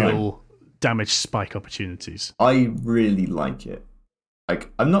get some real damage spike opportunities. I really like it. Like,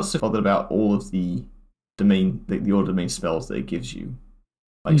 I'm not so bothered about all of the order domain spells that it gives you.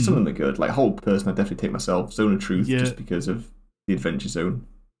 Like, some of them are good. Like, Hold Person, I definitely take myself. Zone of Truth, just because of the Adventure Zone.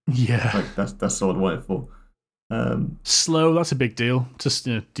 Yeah. Like, that's all I want it for. Slow, that's a big deal. Just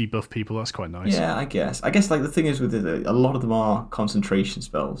debuff people, that's quite nice. Yeah, I guess. Like, the thing is with it, a lot of them are concentration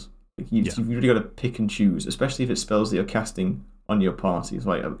spells. Like, you've really got to pick and choose, especially if it's spells that you're casting on your party. It's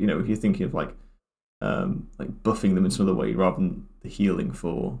like, you know, if you're thinking of like buffing them in some other way rather than the healing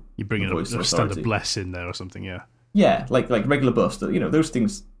for... You bring a standard bless in there or something, yeah. Yeah, like regular buffs. That, you know, those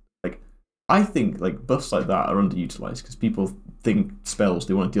things... Like, I think like buffs like that are underutilized because people think spells,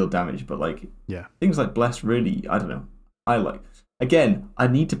 they want to deal damage, but like things like bless really, I don't know. I again, I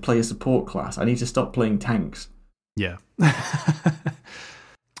need to play a support class. I need to stop playing tanks. Yeah.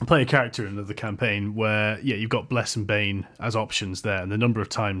 Play a character in another campaign where, you've got Bless and Bane as options there, and the number of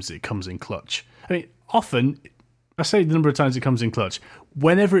times it comes in clutch. I mean, often, I say the number of times it comes in clutch,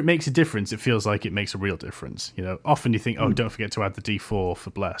 whenever it makes a difference, it feels like it makes a real difference. Often you think, don't forget to add the D4 for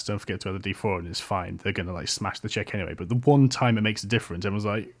Bless, don't forget to add the D4, and it's fine. They're going to smash the check anyway. But the one time it makes a difference, everyone's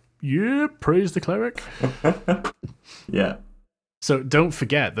like, yeah, praise the cleric. Yeah. So don't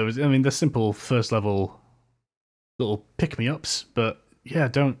forget, they're simple first level little pick-me-ups, but yeah,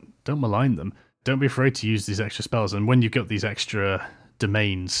 don't malign them. Don't be afraid to use these extra spells. And when you've got these extra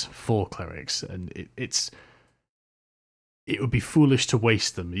domains for clerics, and it would be foolish to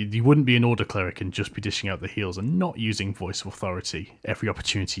waste them. You wouldn't be an order cleric and just be dishing out the heals and not using Voice of Authority every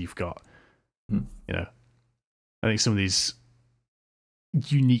opportunity you've got. I think some of these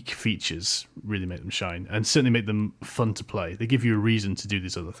unique features really make them shine, and certainly make them fun to play. They give you a reason to do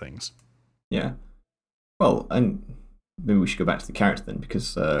these other things. Yeah. Well, and maybe we should go back to the character then,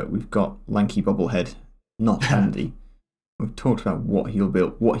 because we've got lanky bobblehead, not Andy. We've talked about what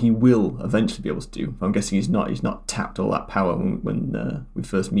he will eventually be able to do. I'm guessing he's not tapped all that power when we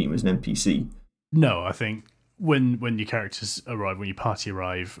first meet him as an NPC. No, I think when your characters arrive, when your party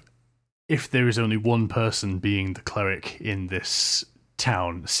arrive, if there is only one person being the cleric in this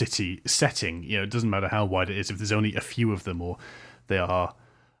town, city setting, it doesn't matter how wide it is. If there's only a few of them, or they are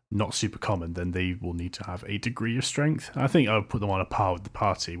not super common, then they will need to have a degree of strength. I think I would put them on a par with the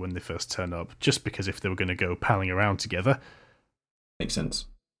party when they first turn up, just because if they were going to go palling around together, makes sense.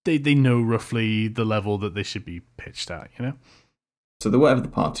 They know roughly the level that they should be pitched at, So whatever the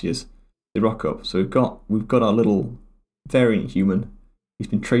party is, they rock up. So we've got our little variant human. He's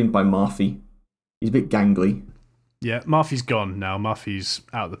been trained by Marfy. He's a bit gangly. Yeah, Marfy's gone now. Marfy's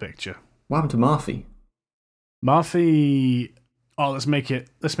out of the picture. What happened to Marfy? Marfy. Oh, let's make it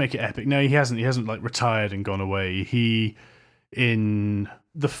epic. No, he hasn't retired and gone away. He, in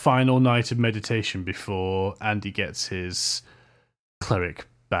the final night of meditation before Andy gets his cleric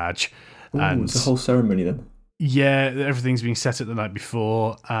badge. Ooh, and it's a whole ceremony then. Yeah, everything's being set at the night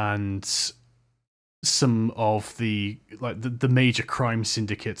before, and some of the major crime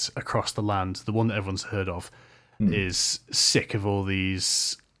syndicates across the land, the one that everyone's heard of, is sick of all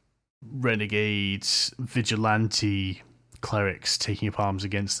these renegades, vigilante clerics taking up arms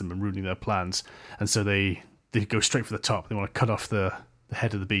against them and ruining their plans, and so they go straight for the top. They want to cut off the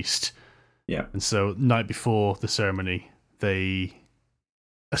head of the beast. Yeah. And so night before the ceremony, they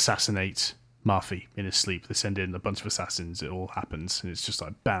assassinate Marfy in his sleep. They send in a bunch of assassins. It all happens, and it's just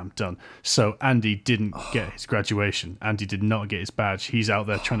like bam, done. So Andy didn't get his graduation. Andy did not get his badge. He's out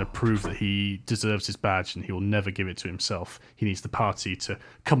there trying to prove that he deserves his badge, and he will never give it to himself. He needs the party to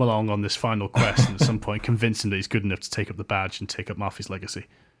come along on this final quest and at some point convince him that he's good enough to take up the badge and take up Marfy's legacy.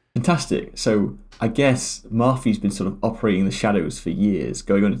 Fantastic. So I guess Marfy's been sort of operating in the shadows for years,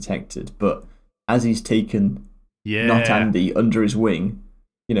 going undetected, but as he's taken not Andy under his wing,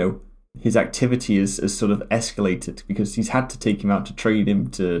 his activity has sort of escalated, because he's had to take him out to train him,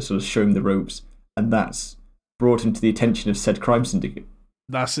 to sort of show him the ropes, and that's brought him to the attention of said crime syndicate.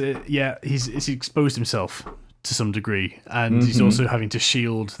 That's it. Yeah, he's exposed himself to some degree, and he's also having to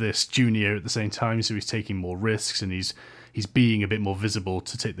shield this junior at the same time, so he's taking more risks, and he's being a bit more visible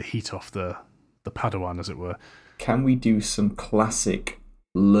to take the heat off the Padawan, as it were. Can we do some classic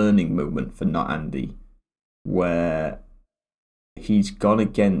learning moment for Not Andy, where he's gone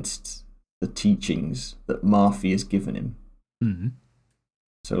against the teachings that Marfy has given him? Mm-hmm.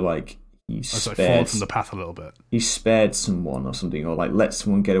 So, he's spared, fallen from the path a little bit. He's spared someone or something, or let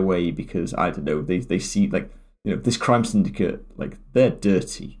someone get away because, I don't know, they see this crime syndicate, they're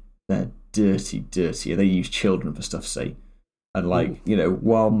dirty. They're dirty, and they use children for stuff's sake. And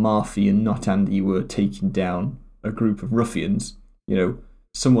while Marfy and Not Andy were taking down a group of ruffians,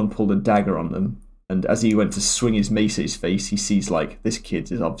 someone pulled a dagger on them. And as he went to swing his mace at his face, he sees, this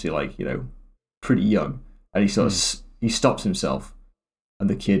kid is obviously, pretty young. And he sort of he stops himself. And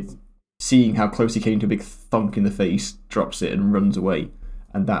the kid, seeing how close he came to a big thunk in the face, drops it and runs away.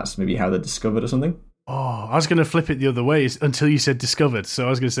 And that's maybe how they're discovered or something. Oh, I was going to flip it the other way until you said discovered. So I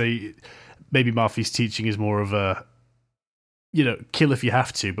was going to say maybe Marfy's teaching is more of a, kill if you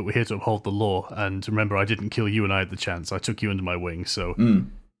have to, but we're here to uphold the law. And remember, I didn't kill you and I had the chance. I took you under my wing. So...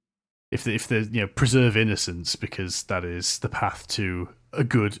 If they preserve innocence, because that is the path to a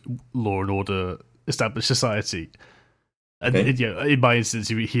good law and order established society. And in my instance,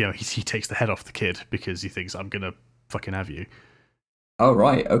 he takes the head off the kid because he thinks, I'm gonna fucking have you. Oh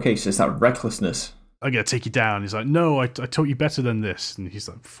right, okay, so it's that recklessness. I'm gonna take you down. He's like, no, I taught you better than this, and he's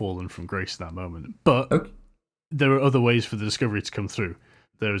fallen from grace in that moment. But there are other ways for the discovery to come through.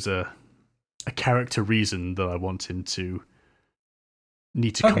 There's a character reason that I want him to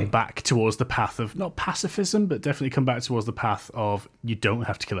need to come back towards the path of, not pacifism, but definitely come back towards the path of you don't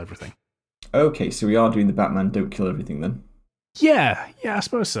have to kill everything. Okay, so we are doing the Batman don't kill everything then? Yeah, I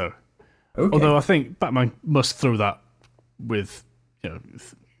suppose so. Okay. Although I think Batman must throw that with,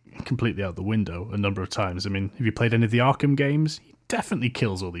 completely out the window a number of times. I mean, have you played any of the Arkham games? He definitely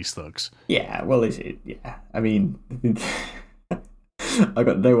kills all these thugs. Yeah, well, yeah. I mean, I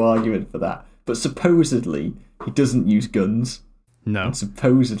got no argument for that. But supposedly, he doesn't use guns. No. And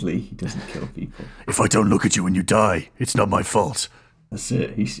supposedly, he doesn't kill people. If I don't look at you when you die, it's not my fault. That's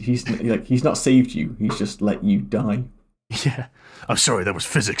it. He's not saved you. He's just let you die. Yeah. I'm sorry, that was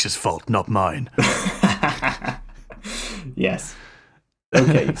physics' fault, not mine. Yes.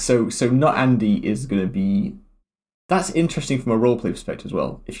 Okay, so not Andy is going to be... That's interesting from a roleplay perspective as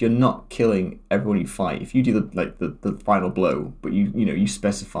well. If you're not killing everyone you fight, if you do the final blow, but you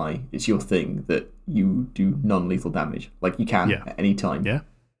specify it's your thing that you do non-lethal damage, like you can at any time,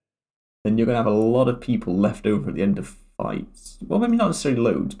 then you're going to have a lot of people left over at the end of fights. Well, maybe not necessarily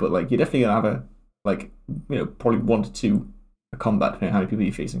loads, but you're definitely going to have probably 1 to 2 a combat depending on how many people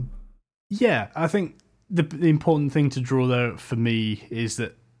you're facing. Yeah, I think the important thing to draw there for me is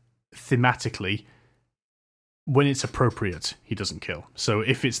that thematically, when it's appropriate, he doesn't kill. So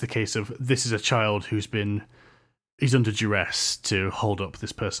if it's the case of this is a child he's under duress to hold up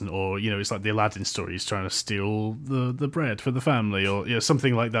this person, or it's like the Aladdin story, he's trying to steal the bread for the family, or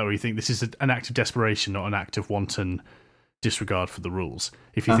something like that, where you think this is an act of desperation, not an act of wanton disregard for the rules.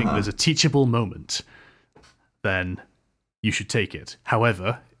 If you think there's a teachable moment, then you should take it.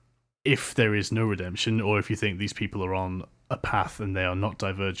 However, if there is no redemption, or if you think these people are on a path and they are not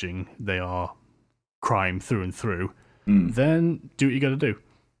diverging, they are crime through and through, then do what you got to do.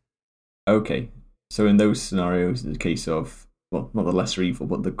 Okay, so in those scenarios, it's a case of, well, not the lesser evil,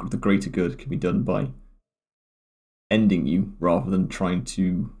 but the greater good can be done by ending you rather than trying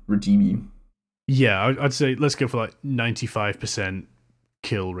to redeem you. Yeah, I'd say let's go for 95%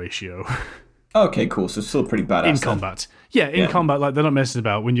 kill ratio. Okay, cool. So still pretty badass in combat. Yeah, in combat, they're not messing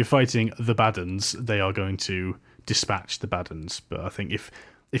about. When you're fighting the Baddens, they are going to dispatch the Baddens. But I think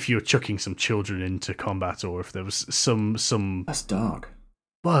if you're chucking some children into combat, or if there was some that's dark.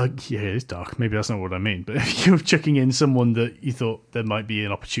 Well, yeah, it is dark. Maybe that's not what I mean. But if you're chucking in someone that you thought there might be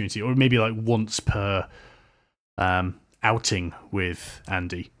an opportunity, or maybe once per outing with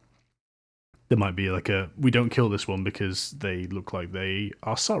Andy, there might be we don't kill this one because they look like they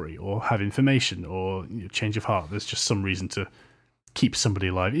are sorry, or have information, or change of heart. There's just some reason to keep somebody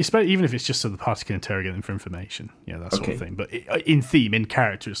alive, even if it's just so the party can interrogate them for information. Yeah, that sort of thing. But in theme, in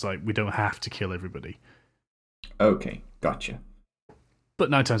character, it's we don't have to kill everybody. Okay, gotcha. But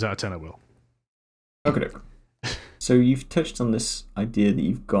 9 times out of 10, I will. Okay. So you've touched on this idea that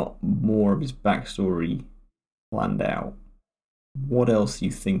you've got more of his backstory planned out. What else are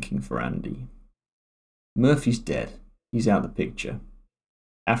you thinking for Andy? Murphy's dead. He's out of the picture.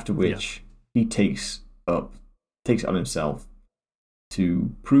 After which he takes it on himself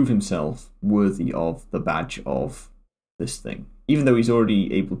to prove himself worthy of the badge of this thing. Even though he's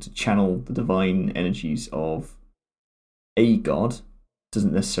already able to channel the divine energies of a god,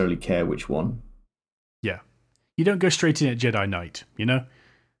 doesn't necessarily care which one. Yeah. You don't go straight in at Jedi Knight, you know?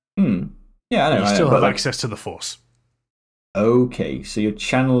 Yeah, I know. You still have access to the Force. Okay, so you're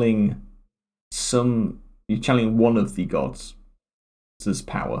channeling one of the gods'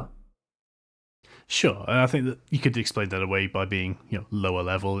 power. Sure, and I think that you could explain that away by being, lower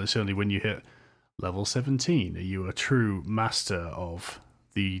level. It's only when you hit level 17 are you a true master of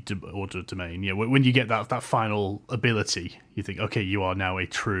the Order Domain. Yeah, when you get that final ability, you think, okay, you are now a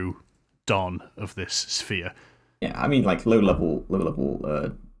true Don of this sphere. Yeah, I mean, low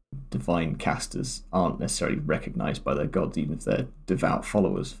level divine casters aren't necessarily recognized by their gods, even if they're devout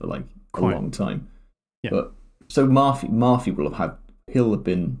followers for a long time. Yeah. But so Marfy he'll have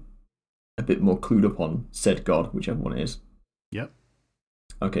been a bit more clued up on said god, whichever one it is. Yep.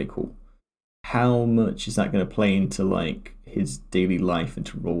 Okay, cool. How much is that going to play into his daily life,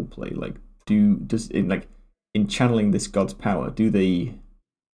 into role play? In channeling this god's power, do they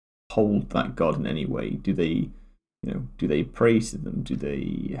hold that god in any way? Do they pray to them? Do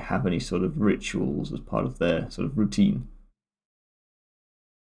they have any sort of rituals as part of their sort of routine?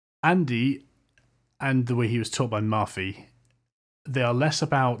 Andy, and the way he was taught by Marfy, they are less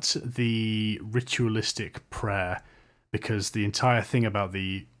about the ritualistic prayer, because the entire thing about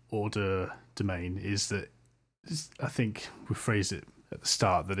the Order Domain is that, I think we phrased it at the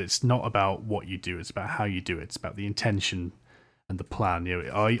start, that it's not about what you do, it's about how you do it. It's about the intention and the plan.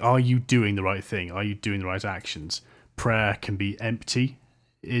 Are you doing the right thing? Are you doing the right actions? Prayer can be empty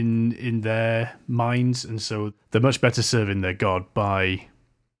in their minds, and so they're much better serving their God by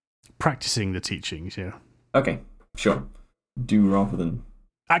practicing the teachings. Okay, sure. Do rather than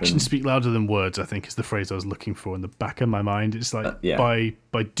actions speak louder than words, I think, is the phrase I was looking for in the back of my mind. It's like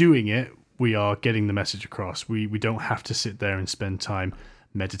by doing it, we are getting the message across. We don't have to sit there and spend time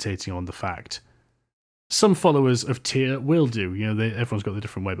meditating on the fact. Some followers of Tyr will do. Everyone's got the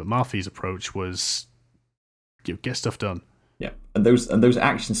different way, but Marfi's approach was get stuff done. Yeah, and those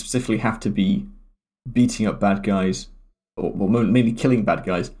actions specifically have to be beating up bad guys, or mainly killing bad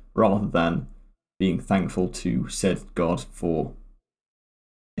guys, rather than being thankful to said God for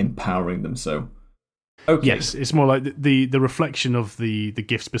empowering them. So, okay. Yes, it's more like the reflection of the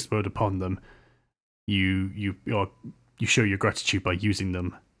gifts bestowed upon them. You show your gratitude by using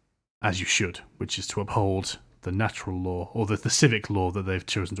them as you should, which is to uphold the natural law or the civic law that they've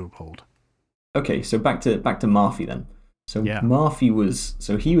chosen to uphold. Okay, so back to Marfi then. So Marfi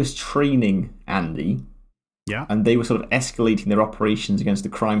was training Andy. Yeah. And they were sort of escalating their operations against the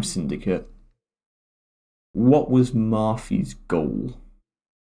crime syndicate. What was Marfi's goal?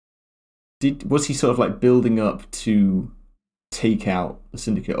 Was he sort of like building up to take out the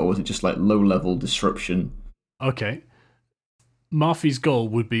syndicate, or was it just like low-level disruption? Okay. Marfi's goal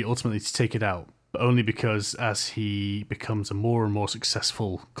would be ultimately to take it out, but only because as he becomes a more and more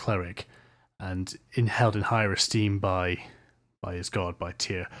successful cleric and held in higher esteem by his god, by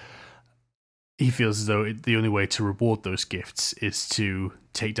Tyr, he feels as though the only way to reward those gifts is to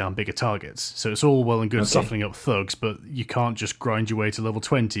take down bigger targets. So it's all well and good softening up thugs, but you can't just grind your way to level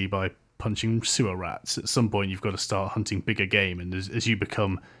 20 by punching sewer rats. At some point, you've got to start hunting bigger game, and as you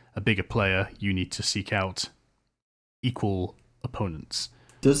become a bigger player, you need to seek out equal opponents.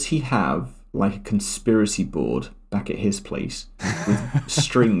 Does he have like a conspiracy board back at his place with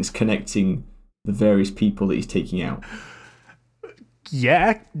strings connecting the various people that he's taking out?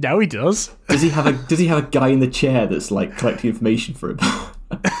 Yeah, now he does. Does he have a guy in the chair that's like collecting information for him?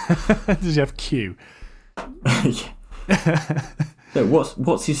 Does he have Q? Yeah. So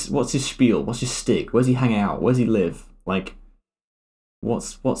what's his spiel? What's his stick? Where's he hang out? Where's he live? Like,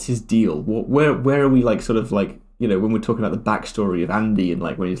 what's his deal? Where are we like sort of like, when we're talking about the backstory of Andy and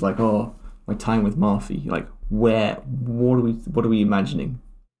like when he's like, oh, my time with Marfi, like what are we imagining?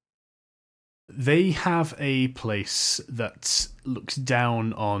 They have a place that looks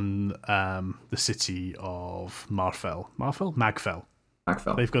down on the city of Magfell.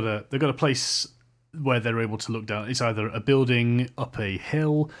 They've got a place where they're able to look down. It's either a building up a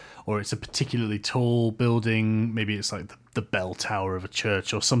hill, or it's a particularly tall building. Maybe it's like the bell tower of a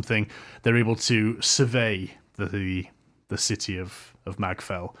church or something. They're able to survey the city of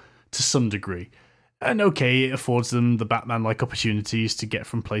Magfell to some degree, and it affords them the Batman-like opportunities to get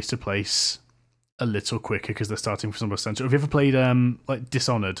from place to place a little quicker because they're starting from somewhere central. Have you ever played like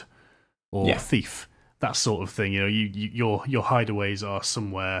Dishonored or Thief? That sort of thing. Your hideaways are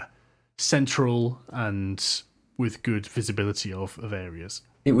somewhere central and with good visibility of areas.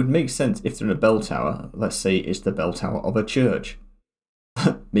 It would make sense if they're in a bell tower. Let's say it's the bell tower of a church.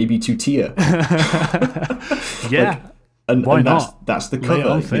 Maybe to Tyr. Yeah. And why and not? That's the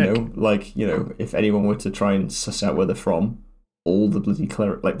cover, if anyone were to try and suss out where they're from, all the bloody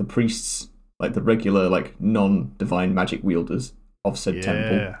cleric, like the priests, like the regular, like non-divine magic wielders of said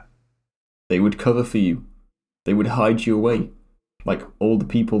temple, they would cover for you. They would hide you away. Like all the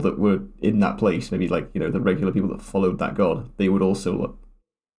people that were in that place, maybe like, the regular people that followed that god, they would also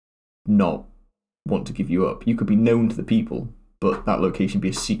not want to give you up. You could be known to the people, but that location be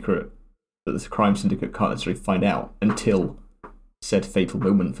a secret that the crime syndicate can't necessarily find out until said fatal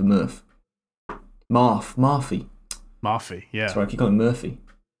moment for Murph. Marfi, yeah. Sorry, I keep calling him Murphy.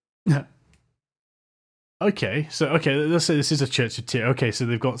 Okay, let's say this is a church of Tyr. Okay, so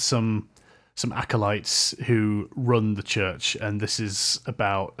they've got some acolytes who run the church, and this is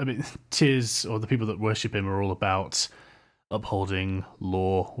about, Tyr's, or the people that worship him, are all about upholding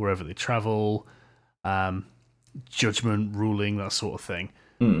law wherever they travel, judgment, ruling, that sort of thing.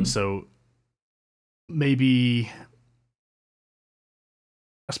 So maybe,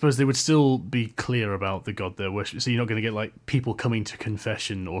 I suppose they would still be clear about the god they're worshiping. So you're not going to get like people coming to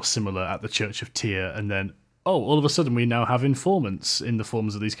confession or similar at the Church of Tyr, and then all of a sudden we now have informants in the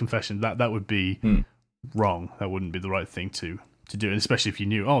forms of these confessions. That would be wrong. That wouldn't be the right thing to do, and especially if you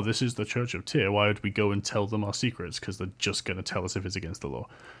knew, this is the Church of Tyr. Why would we go and tell them our secrets? Because they're just going to tell us if it's against the law.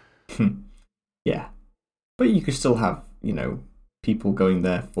 Yeah, but you could still have people going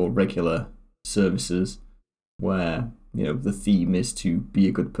there for regular services where the theme is to be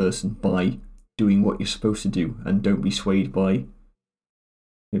a good person by doing what you're supposed to do and don't be swayed by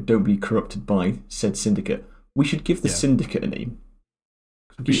don't be corrupted by said syndicate. We should give the syndicate a name.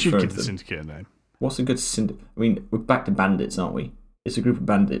 We should give the syndicate a name. What's a good syndicate? I mean, we're back to bandits, aren't we? It's a group of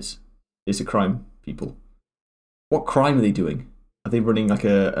bandits. It's a crime people. What crime are they doing? Are they running like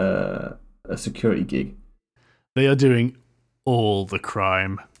a security gig? They are doing all the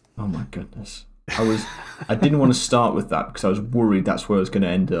crime. Oh my goodness. I didn't want to start with that because I was worried that's where I was going to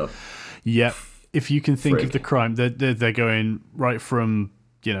end up. Yep. If you can think of the crime, they're going right from,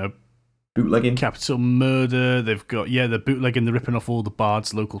 bootlegging, capital murder. They've got they're bootlegging. They're ripping off all the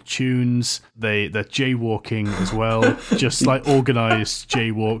bards' local tunes. They're jaywalking as well, just like organised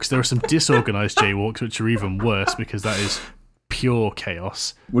jaywalks. There are some disorganised jaywalks which are even worse because that is pure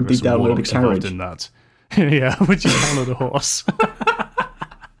chaos. Would they download a carriage in that? Yeah, would you download a horse?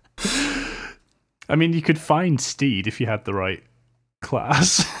 I mean, you could find Steed if you had the right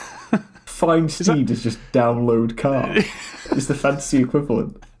class. Find Steed is just download car. It's the fantasy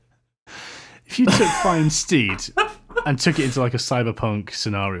equivalent. If you took Find Steed and took it into like a cyberpunk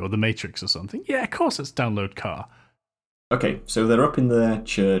scenario or the Matrix or something, yeah, of course it's download car. Okay, so they're up in their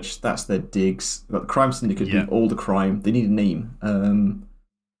church. That's their digs. They've got the crime syndicate doing all the crime. They need a name.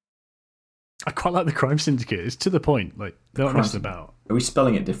 I quite like the crime syndicate. It's to the point. Like they're not messing about. Are we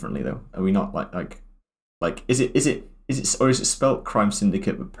spelling it differently though? Are we not like is it or is it spelt crime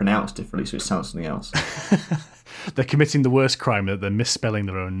syndicate but pronounced differently so it sounds something else? They're committing the worst crime that they're misspelling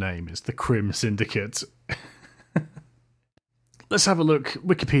their own name. It's the Crim Syndicate. Let's have a look.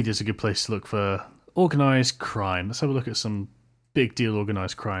 Wikipedia's a good place to look for organised crime. Let's have a look at some big deal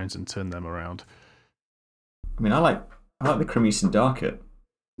organised crimes and turn them around. I mean, I like the Crimmy Syndicate.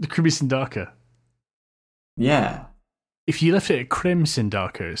 The Crimmy Syndicate? Yeah. If you left it at Crim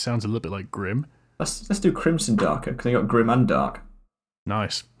Syndicate, it sounds a little bit like Grim. Let's do Crimson Darker because they got Grim and Dark.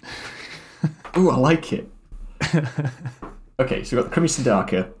 Nice. Ooh, I like it. Okay, so we've got the Crimson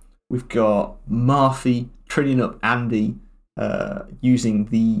Darker. We've got Marfy training up Andy using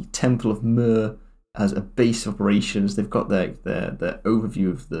the Temple of Myr as a base of operations. They've got their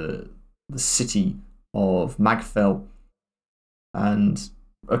overview of the city of Magfell. And,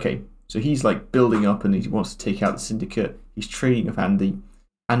 okay, so he's like building up and he wants to take out the syndicate. He's training up Andy.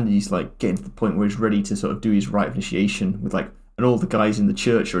 Andy's like getting to the point where he's ready to sort of do his rite of initiation with like, and all the guys in the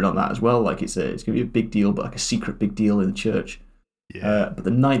church are in on that as well. Like it's going to be a big deal, but like a secret big deal in the church. Yeah. But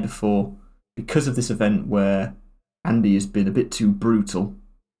the night before, because of this event where Andy has been a bit too brutal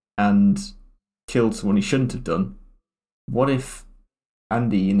and killed someone he shouldn't have done, what if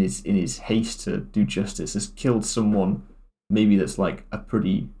Andy, in his haste to do justice, has killed someone maybe that's like a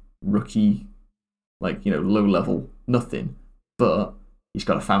pretty rookie, like, low level, nothing, but he's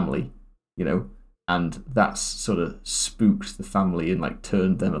got a family, and that's sort of spooked the family and like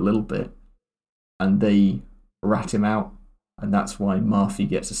turned them a little bit, and they rat him out, and that's why Marfy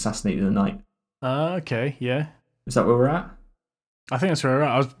gets assassinated in the night. Okay, yeah. Is that where we're at? I think that's where we're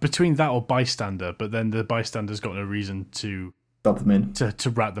at. I was between that or bystander, but then the bystander's got no reason to dob them in, to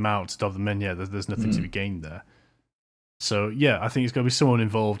rat them out, to dob them in. Yeah, there's nothing to be gained there. So yeah, I think it's got to be someone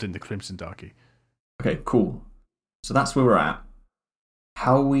involved in the Crimson Darky. Okay, cool. So that's where we're at.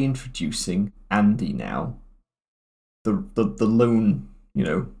 How are we introducing Andy now? The lone,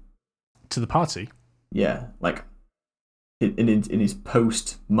 to the party. Yeah, like in his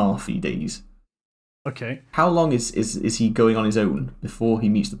post Marfy days. Okay. How long is he going on his own before he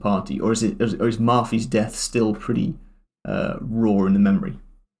meets the party, or is Marfy's death still pretty raw in the memory?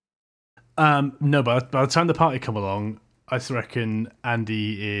 No, but by the time the party come along, I reckon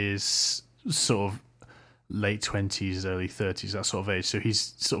Andy is sort of late 20s, early 30s, that sort of age. So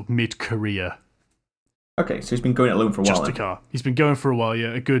he's sort of mid-career. Okay, so he's been going it alone for a while. Justicar. He's been going for a while,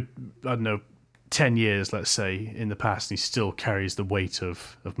 yeah. A good, 10 years, let's say, in the past. And he still carries the weight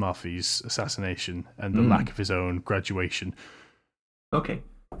of Marfy's assassination and the lack of his own graduation. Okay.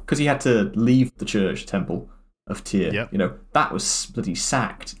 Because he had to leave the church temple of Tyr. Yep. That was bloody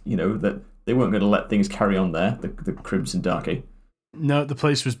sacked, that they weren't going to let things carry on there, the Crimson Darky. No, the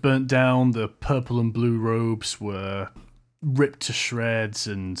place was burnt down. The purple and blue robes were ripped to shreds,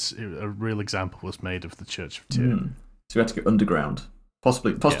 and a real example was made of the Church of Tyr. So we had to go underground,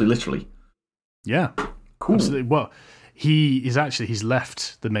 possibly literally. Yeah, cool. Absolutely. Well, he's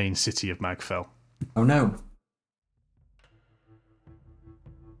left the main city of Magfell. Oh no.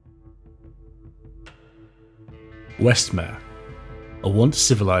 Westmere, a once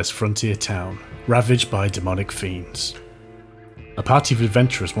civilized frontier town ravaged by demonic fiends. A party of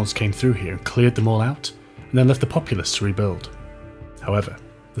adventurers once came through here and cleared them all out, and then left the populace to rebuild. However,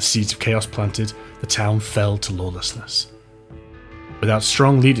 the seeds of chaos planted, the town fell to lawlessness. Without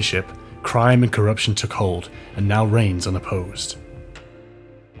strong leadership, crime and corruption took hold and now reigns unopposed.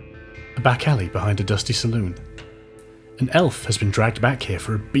 a back alley behind a dusty saloon. An elf has been dragged back here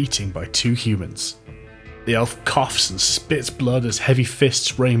for a beating by 2 humans. The elf coughs and spits blood as heavy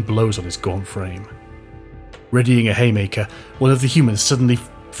fists rain blows on his gaunt frame. Readying a haymaker, one of the humans suddenly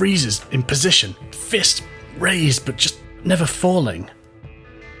freezes in position, fist raised but just never falling.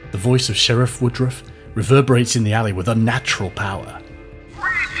 The voice of Sheriff Woodruff reverberates in the alley with unnatural power.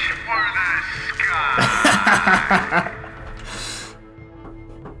 Reach for the sky!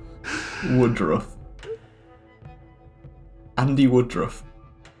 Woodruff. Andy Woodruff.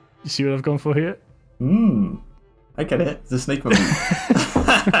 You see what I've gone for here? I get it. It's a snake movie.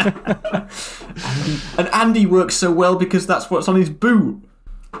 And Andy works so well because that's what's on his boot.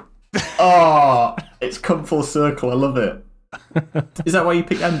 Oh, it's come full circle. I love it. Is that why you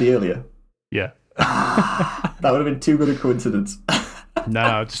picked Andy earlier? Yeah. That would have been too good a coincidence.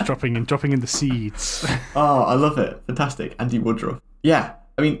 No, just dropping in the seeds. Oh, I love it. Fantastic. Andy Woodruff. Yeah.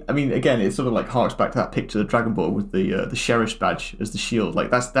 I mean, again, it sort of like harks back to that picture of Dragon Ball with the sheriff's badge as the shield. Like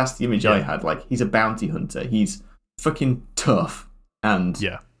that's the image I had. Like he's a bounty hunter. He's fucking tough and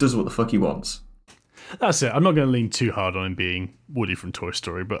does what the fuck he wants. That's it. I'm not going to lean too hard on him being Woody from Toy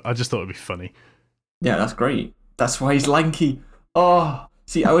Story, but I just thought it'd be funny. Yeah, that's great. That's why he's lanky. Oh,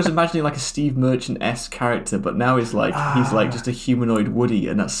 see, I was imagining like a Steve Merchant-esque character, but now he's like just a humanoid Woody,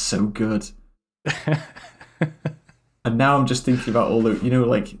 and that's so good. And now I'm just thinking about all the,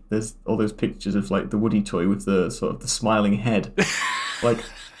 like there's all those pictures of like the Woody toy with the sort of the smiling head, like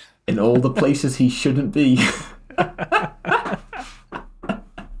in all the places he shouldn't be.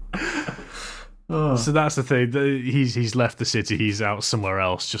 Oh. So that's the thing. He's left the city. He's out somewhere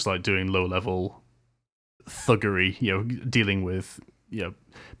else, just like doing low level thuggery. Dealing with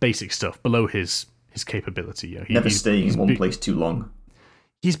basic stuff below his capability. Never staying in one place too long.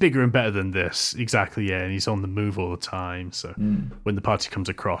 He's bigger and better than this, exactly. Yeah, and he's on the move all the time. So when the party comes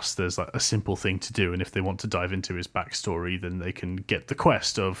across, there's like a simple thing to do, and if they want to dive into his backstory, then they can get the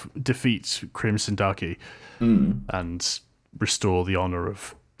quest of defeat Crimson Darky and restore the honor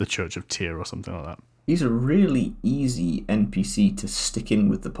of the Church of Tyr or something like that. He's a really easy NPC to stick in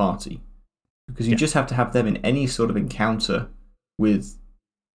with the party because you just have to have them in any sort of encounter with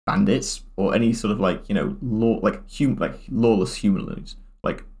bandits or any sort of like lawless humanoids,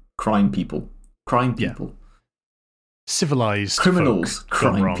 like crime people, civilized criminals, folk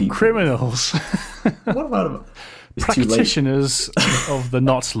crime people, criminals. What about them? Practitioners of the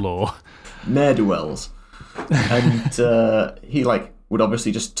not law, ne'er-do-wells, and he would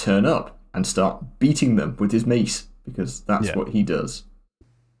obviously just turn up and start beating them with his mace because that's what he does.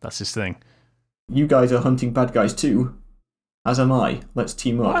 That's his thing. You guys are hunting bad guys too, as am I. Let's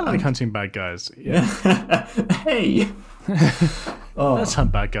team up. I like hunting bad guys. Yeah. Hey. Let's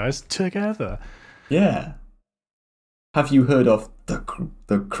hunt bad guys together. Yeah. Have you heard of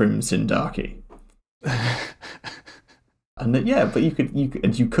the Crimson Darky? And but you could,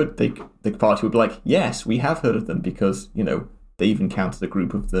 the party would be like, yes, we have heard of them because they've encountered a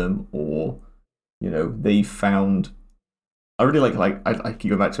group of them, or they found. I really like I keep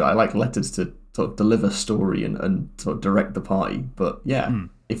going back to it. I like letters to sort of deliver story and sort of direct the party. But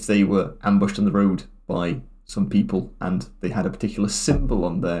if they were ambushed on the road by some people and they had a particular symbol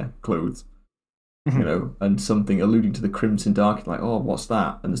on their clothes, and something alluding to the Crimson Dark, like, oh, what's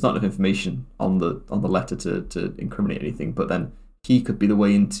that? And there's not enough information on the letter to incriminate anything. But then he could be the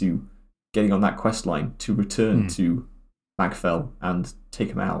way into getting on that quest line to return to Magfell and take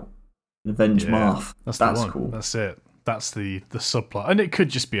him out and avenge Marth. That's cool. That's it. That's the subplot. And it could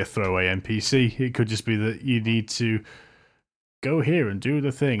just be a throwaway NPC. It could just be that you need to go here and do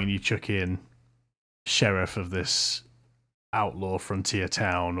the thing, and you chuck in sheriff of this outlaw frontier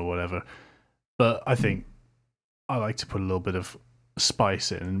town or whatever. But I think I like to put a little bit of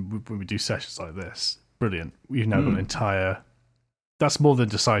spice in, and when we do sessions like this, brilliant. We've now got an entire... That's more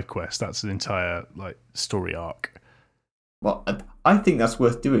than a side quest. That's an entire story arc. Well, I think that's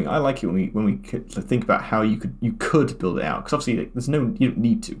worth doing. I like it when we think about how you could build it out, because obviously you don't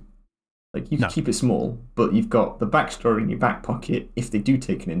need to. You can keep it small, but you've got the backstory in your back pocket if they do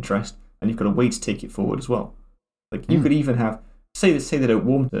take an interest, and you've got a way to take it forward as well. You could even have say they don't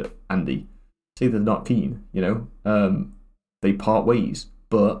warm to Andy, say they're not keen. They part ways,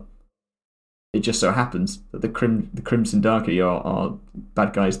 but it just so happens that the Crimson Darky are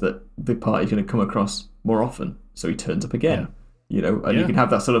bad guys that the party's going to come across more often. So he turns up again, and you can have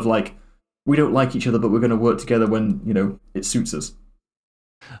that sort of we don't like each other, but we're going to work together when, it suits us.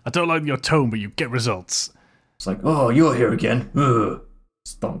 I don't like your tone, but you get results. It's like, oh, you're here again. Ugh.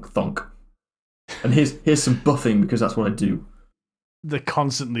 Thonk, thonk. And here's some buffing because that's what I do. They're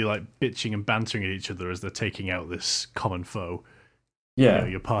constantly bitching and bantering at each other as they're taking out this common foe. Yeah.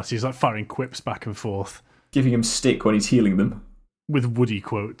 your party. He's like firing quips back and forth Giving him stick when he's healing them. with Woody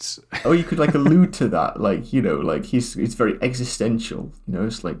quotes. Oh, you could like allude to that, like, you know, like it's very existential. You know,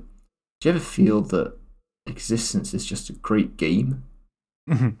 it's like, do you ever feel that existence is just a great game?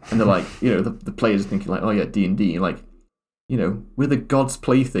 And they're like, you know, the players are thinking like, oh yeah, D&D, like, you know, we're the gods'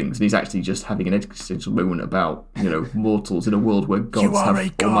 playthings, and he's actually just having an existential moment about, you know, mortals in a world where gods You are have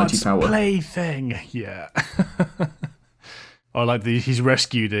a almighty god's power. plaything. Yeah. Or like he's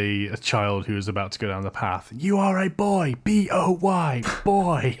rescued a child who is about to go down the path. You are a boy. B-O-Y.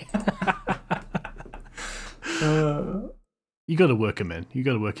 Boy. You got to work them in. You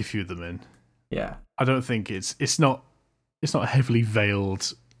got to work a few of them in. Yeah. I don't think it's not a heavily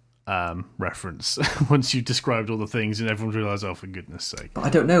veiled reference once you've described all the things and everyone's realised, oh, for goodness sake. But I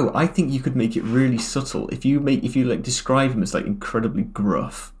don't know. I think you could make it really subtle if you like describe him as like incredibly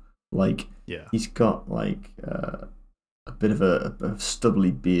gruff. Like, Yeah. he's got like a bit of a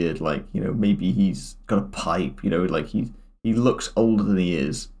stubbly beard. Like, you know, maybe he's got a pipe. You know, like he looks older than he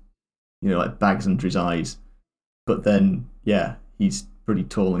is. You know, like bags under his eyes. But then, yeah, he's pretty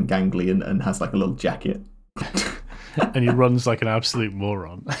tall and gangly and has like a little jacket. And he runs like an absolute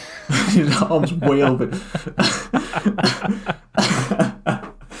moron. His arms way over.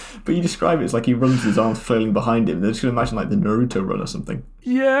 But you describe it as like he runs with his arms flailing behind him. They're just going to imagine like the Naruto run or something.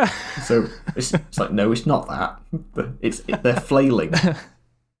 Yeah. So it's like, no, it's not that. But they're flailing.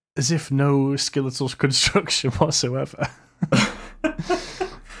 As if no skeletal construction whatsoever.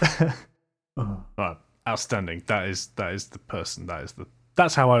 Right, outstanding. That is the person.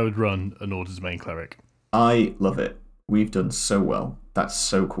 That's how I would run an Order's main cleric. I love it. We've done so well. That's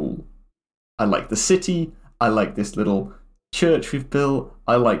so cool. I like the city. I like this little church we've built.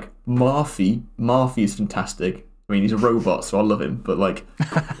 I like Marfy. Marfy is fantastic. I mean, he's a robot, so I love him. But like,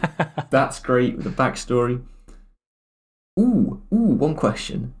 that's great with the backstory. Ooh, one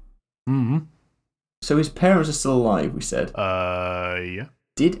question. Mm-hmm. So his parents are still alive, we said. Yeah.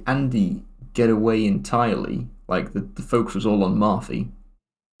 Did Andy get away entirely? Like, the focus was all on Marfy?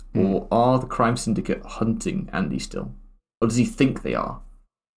 Or are the crime syndicate hunting Andy still? Or does he think they are?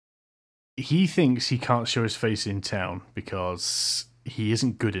 He thinks he can't show his face in town because he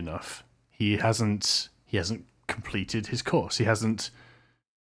isn't good enough. He hasn't completed his course. He hasn't,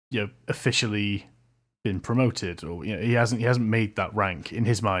 officially been promoted, or he hasn't made that rank in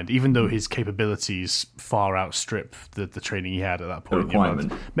his mind, even though his capabilities far outstrip the training he had at that point.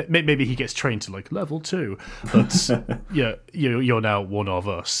 Requirement. Maybe he gets trained to like level 2, but you're now one of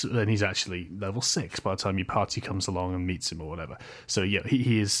us, and he's actually level 6 by the time your party comes along and meets him or whatever. So yeah,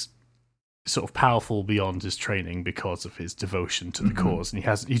 he is sort of powerful beyond his training because of his devotion to the cause, and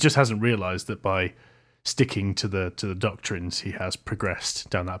he just hasn't realized that by sticking to the doctrines, he has progressed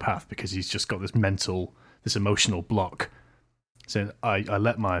down that path, because he's just got this emotional block. Saying, I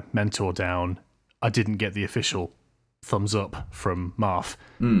let my mentor down. I didn't get the official thumbs up from Marth,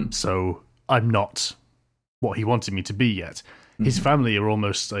 so I'm not what he wanted me to be yet. His family are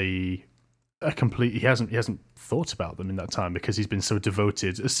almost a complete. He hasn't thought about them in that time because he's been so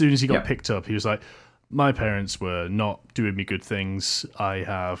devoted. As soon as he got picked up, he was like, my parents were not doing me good things. I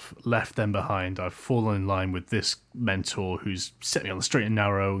have left them behind. I've fallen in line with this mentor who's set me on the straight and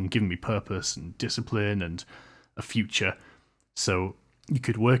narrow and given me purpose and discipline and a future. So you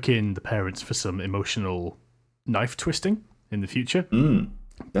could work in the parents for some emotional knife twisting in the future.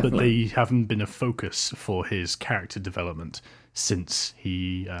 But they haven't been a focus for his character development since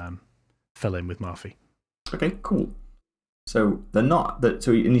he fell in with Marfy. Okay, cool. So they're not that.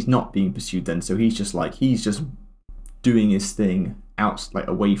 So and he's not being pursued then. So he's just doing his thing out, like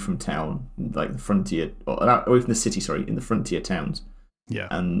away from town, like the frontier, or away from the city. Sorry, in the frontier towns. Yeah,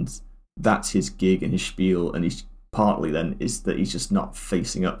 and that's his gig and his spiel. And he's partly then is that he's just not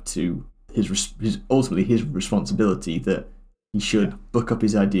facing up to his ultimately his responsibility that he should book up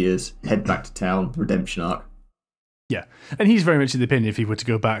his ideas, head back to town, redemption arc. Yeah, and he's very much of the opinion, if he were to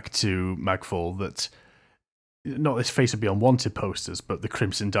go back to Magfall, that not his face would be on wanted posters, but the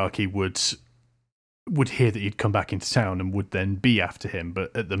Crimson Darky would hear that he'd come back into town and would then be after him.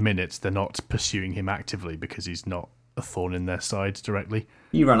 But at the minute, they're not pursuing him actively because he's not a thorn in their side directly.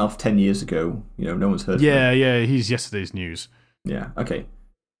 He ran off 10 years ago. No one's heard from him. Yeah, he's yesterday's news. Yeah, okay.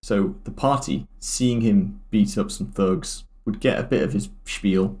 So the party, seeing him beat up some thugs, would get a bit of his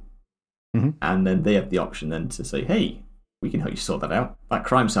spiel, and then they have the option then to say, hey, we can help you sort that out. That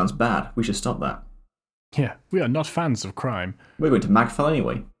crime sounds bad. We should stop that. Yeah, we are not fans of crime. We're going to Magfell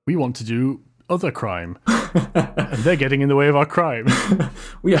anyway. We want to do other crime. And they're getting in the way of our crime.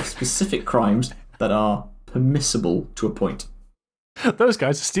 We have specific crimes that are permissible to a point. Those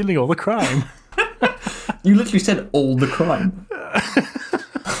guys are stealing all the crime. You literally said all the crime.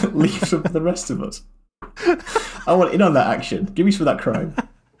 Leave some for the rest of us. I want in on that action. Give me some of that crime.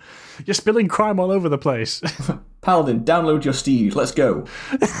 You're spilling crime all over the place. Paladin, download your steed. Let's go.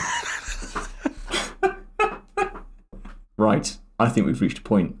 Right. I think we've reached a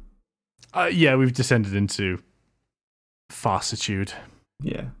point. Yeah, we've descended into farcitude.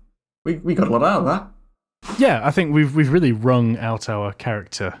 Yeah. We got a lot out of that. Yeah, I think we've really wrung out our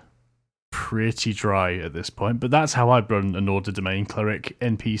character pretty dry at this point, but that's how I'd run an Order Domain Cleric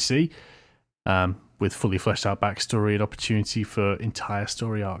NPC, with fully fleshed out backstory and opportunity for entire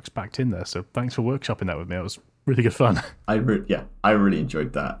story arcs backed in there. So thanks for workshopping that with me. It was really good fun. I really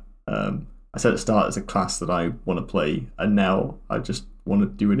enjoyed that. I said at the start as a class that I want to play, and now I just want to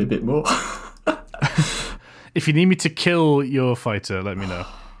do it a bit more. If you need me to kill your fighter, let me know.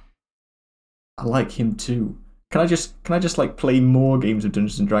 I like him too. Can I just like play more games of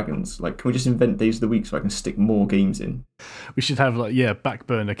Dungeons and Dragons? Like, can we just invent days of the week so I can stick more games in? We should have back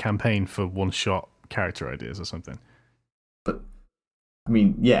burner campaign for one shot character ideas or something. But I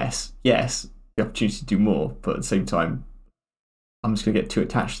mean, yes, the opportunity to do more, but at the same time, I'm just gonna get too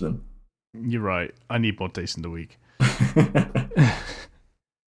attached to them. You're right. I need more days in the week.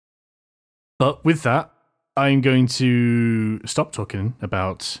 But with that, I'm going to stop talking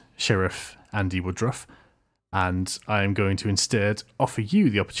about Sheriff Andy Woodruff, and I'm going to instead offer you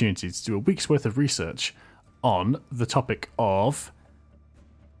the opportunity to do a week's worth of research on the topic of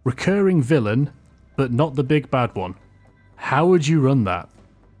recurring villain, but not the big bad one. How would you run that?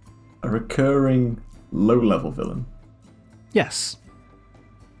 A recurring low-level villain? Yes.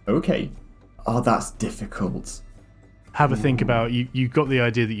 Okay. Oh, that's difficult. Have a think about, you've got the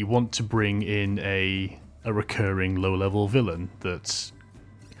idea that you want to bring in a recurring low-level villain that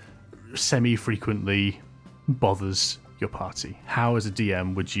semi-frequently bothers your party. How, as a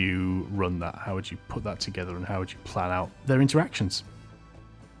DM, would you run that? How would you put that together, and how would you plan out their interactions?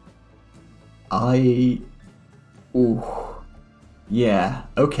 Yeah,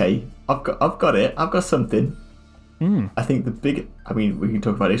 okay. I've got it. I've got something. I think we can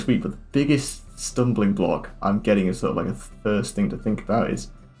talk about it this week, but the biggest stumbling block I'm getting is sort of like a first thing to think about is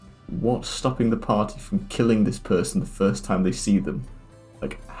what's stopping the party from killing this person the first time they see them?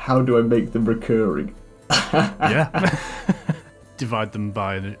 Like, how do I make them recurring? Yeah. Divide them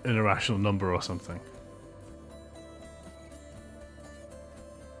by an irrational number or something.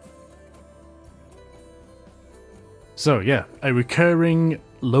 So, yeah, a recurring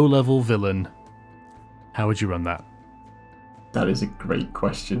low-level villain. How would you run that? That is a great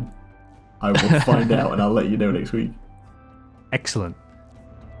question. I will find out and I'll let you know next week. Excellent.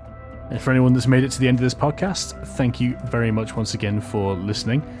 And for anyone that's made it to the end of this podcast, thank you very much once again for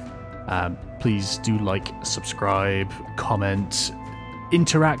listening. Please do like, subscribe, comment,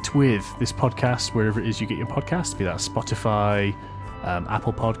 interact with this podcast wherever it is you get your podcasts, be that Spotify,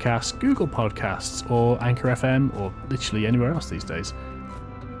 Apple Podcasts, Google Podcasts, or Anchor FM, or literally anywhere else these days.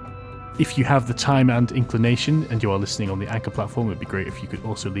 If you have the time and inclination and you are listening on the Anchor platform, it would be great if you could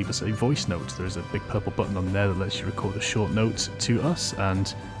also leave us a voice note. There's a big purple button on there that lets you record a short note to us,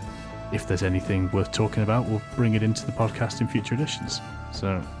 and if there's anything worth talking about, we'll bring it into the podcast in future editions.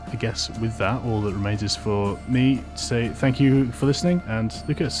 So I guess with that, all that remains is for me to say thank you for listening, and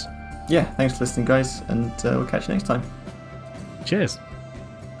Lucas. Yeah, thanks for listening, guys, and we'll catch you next time. Cheers.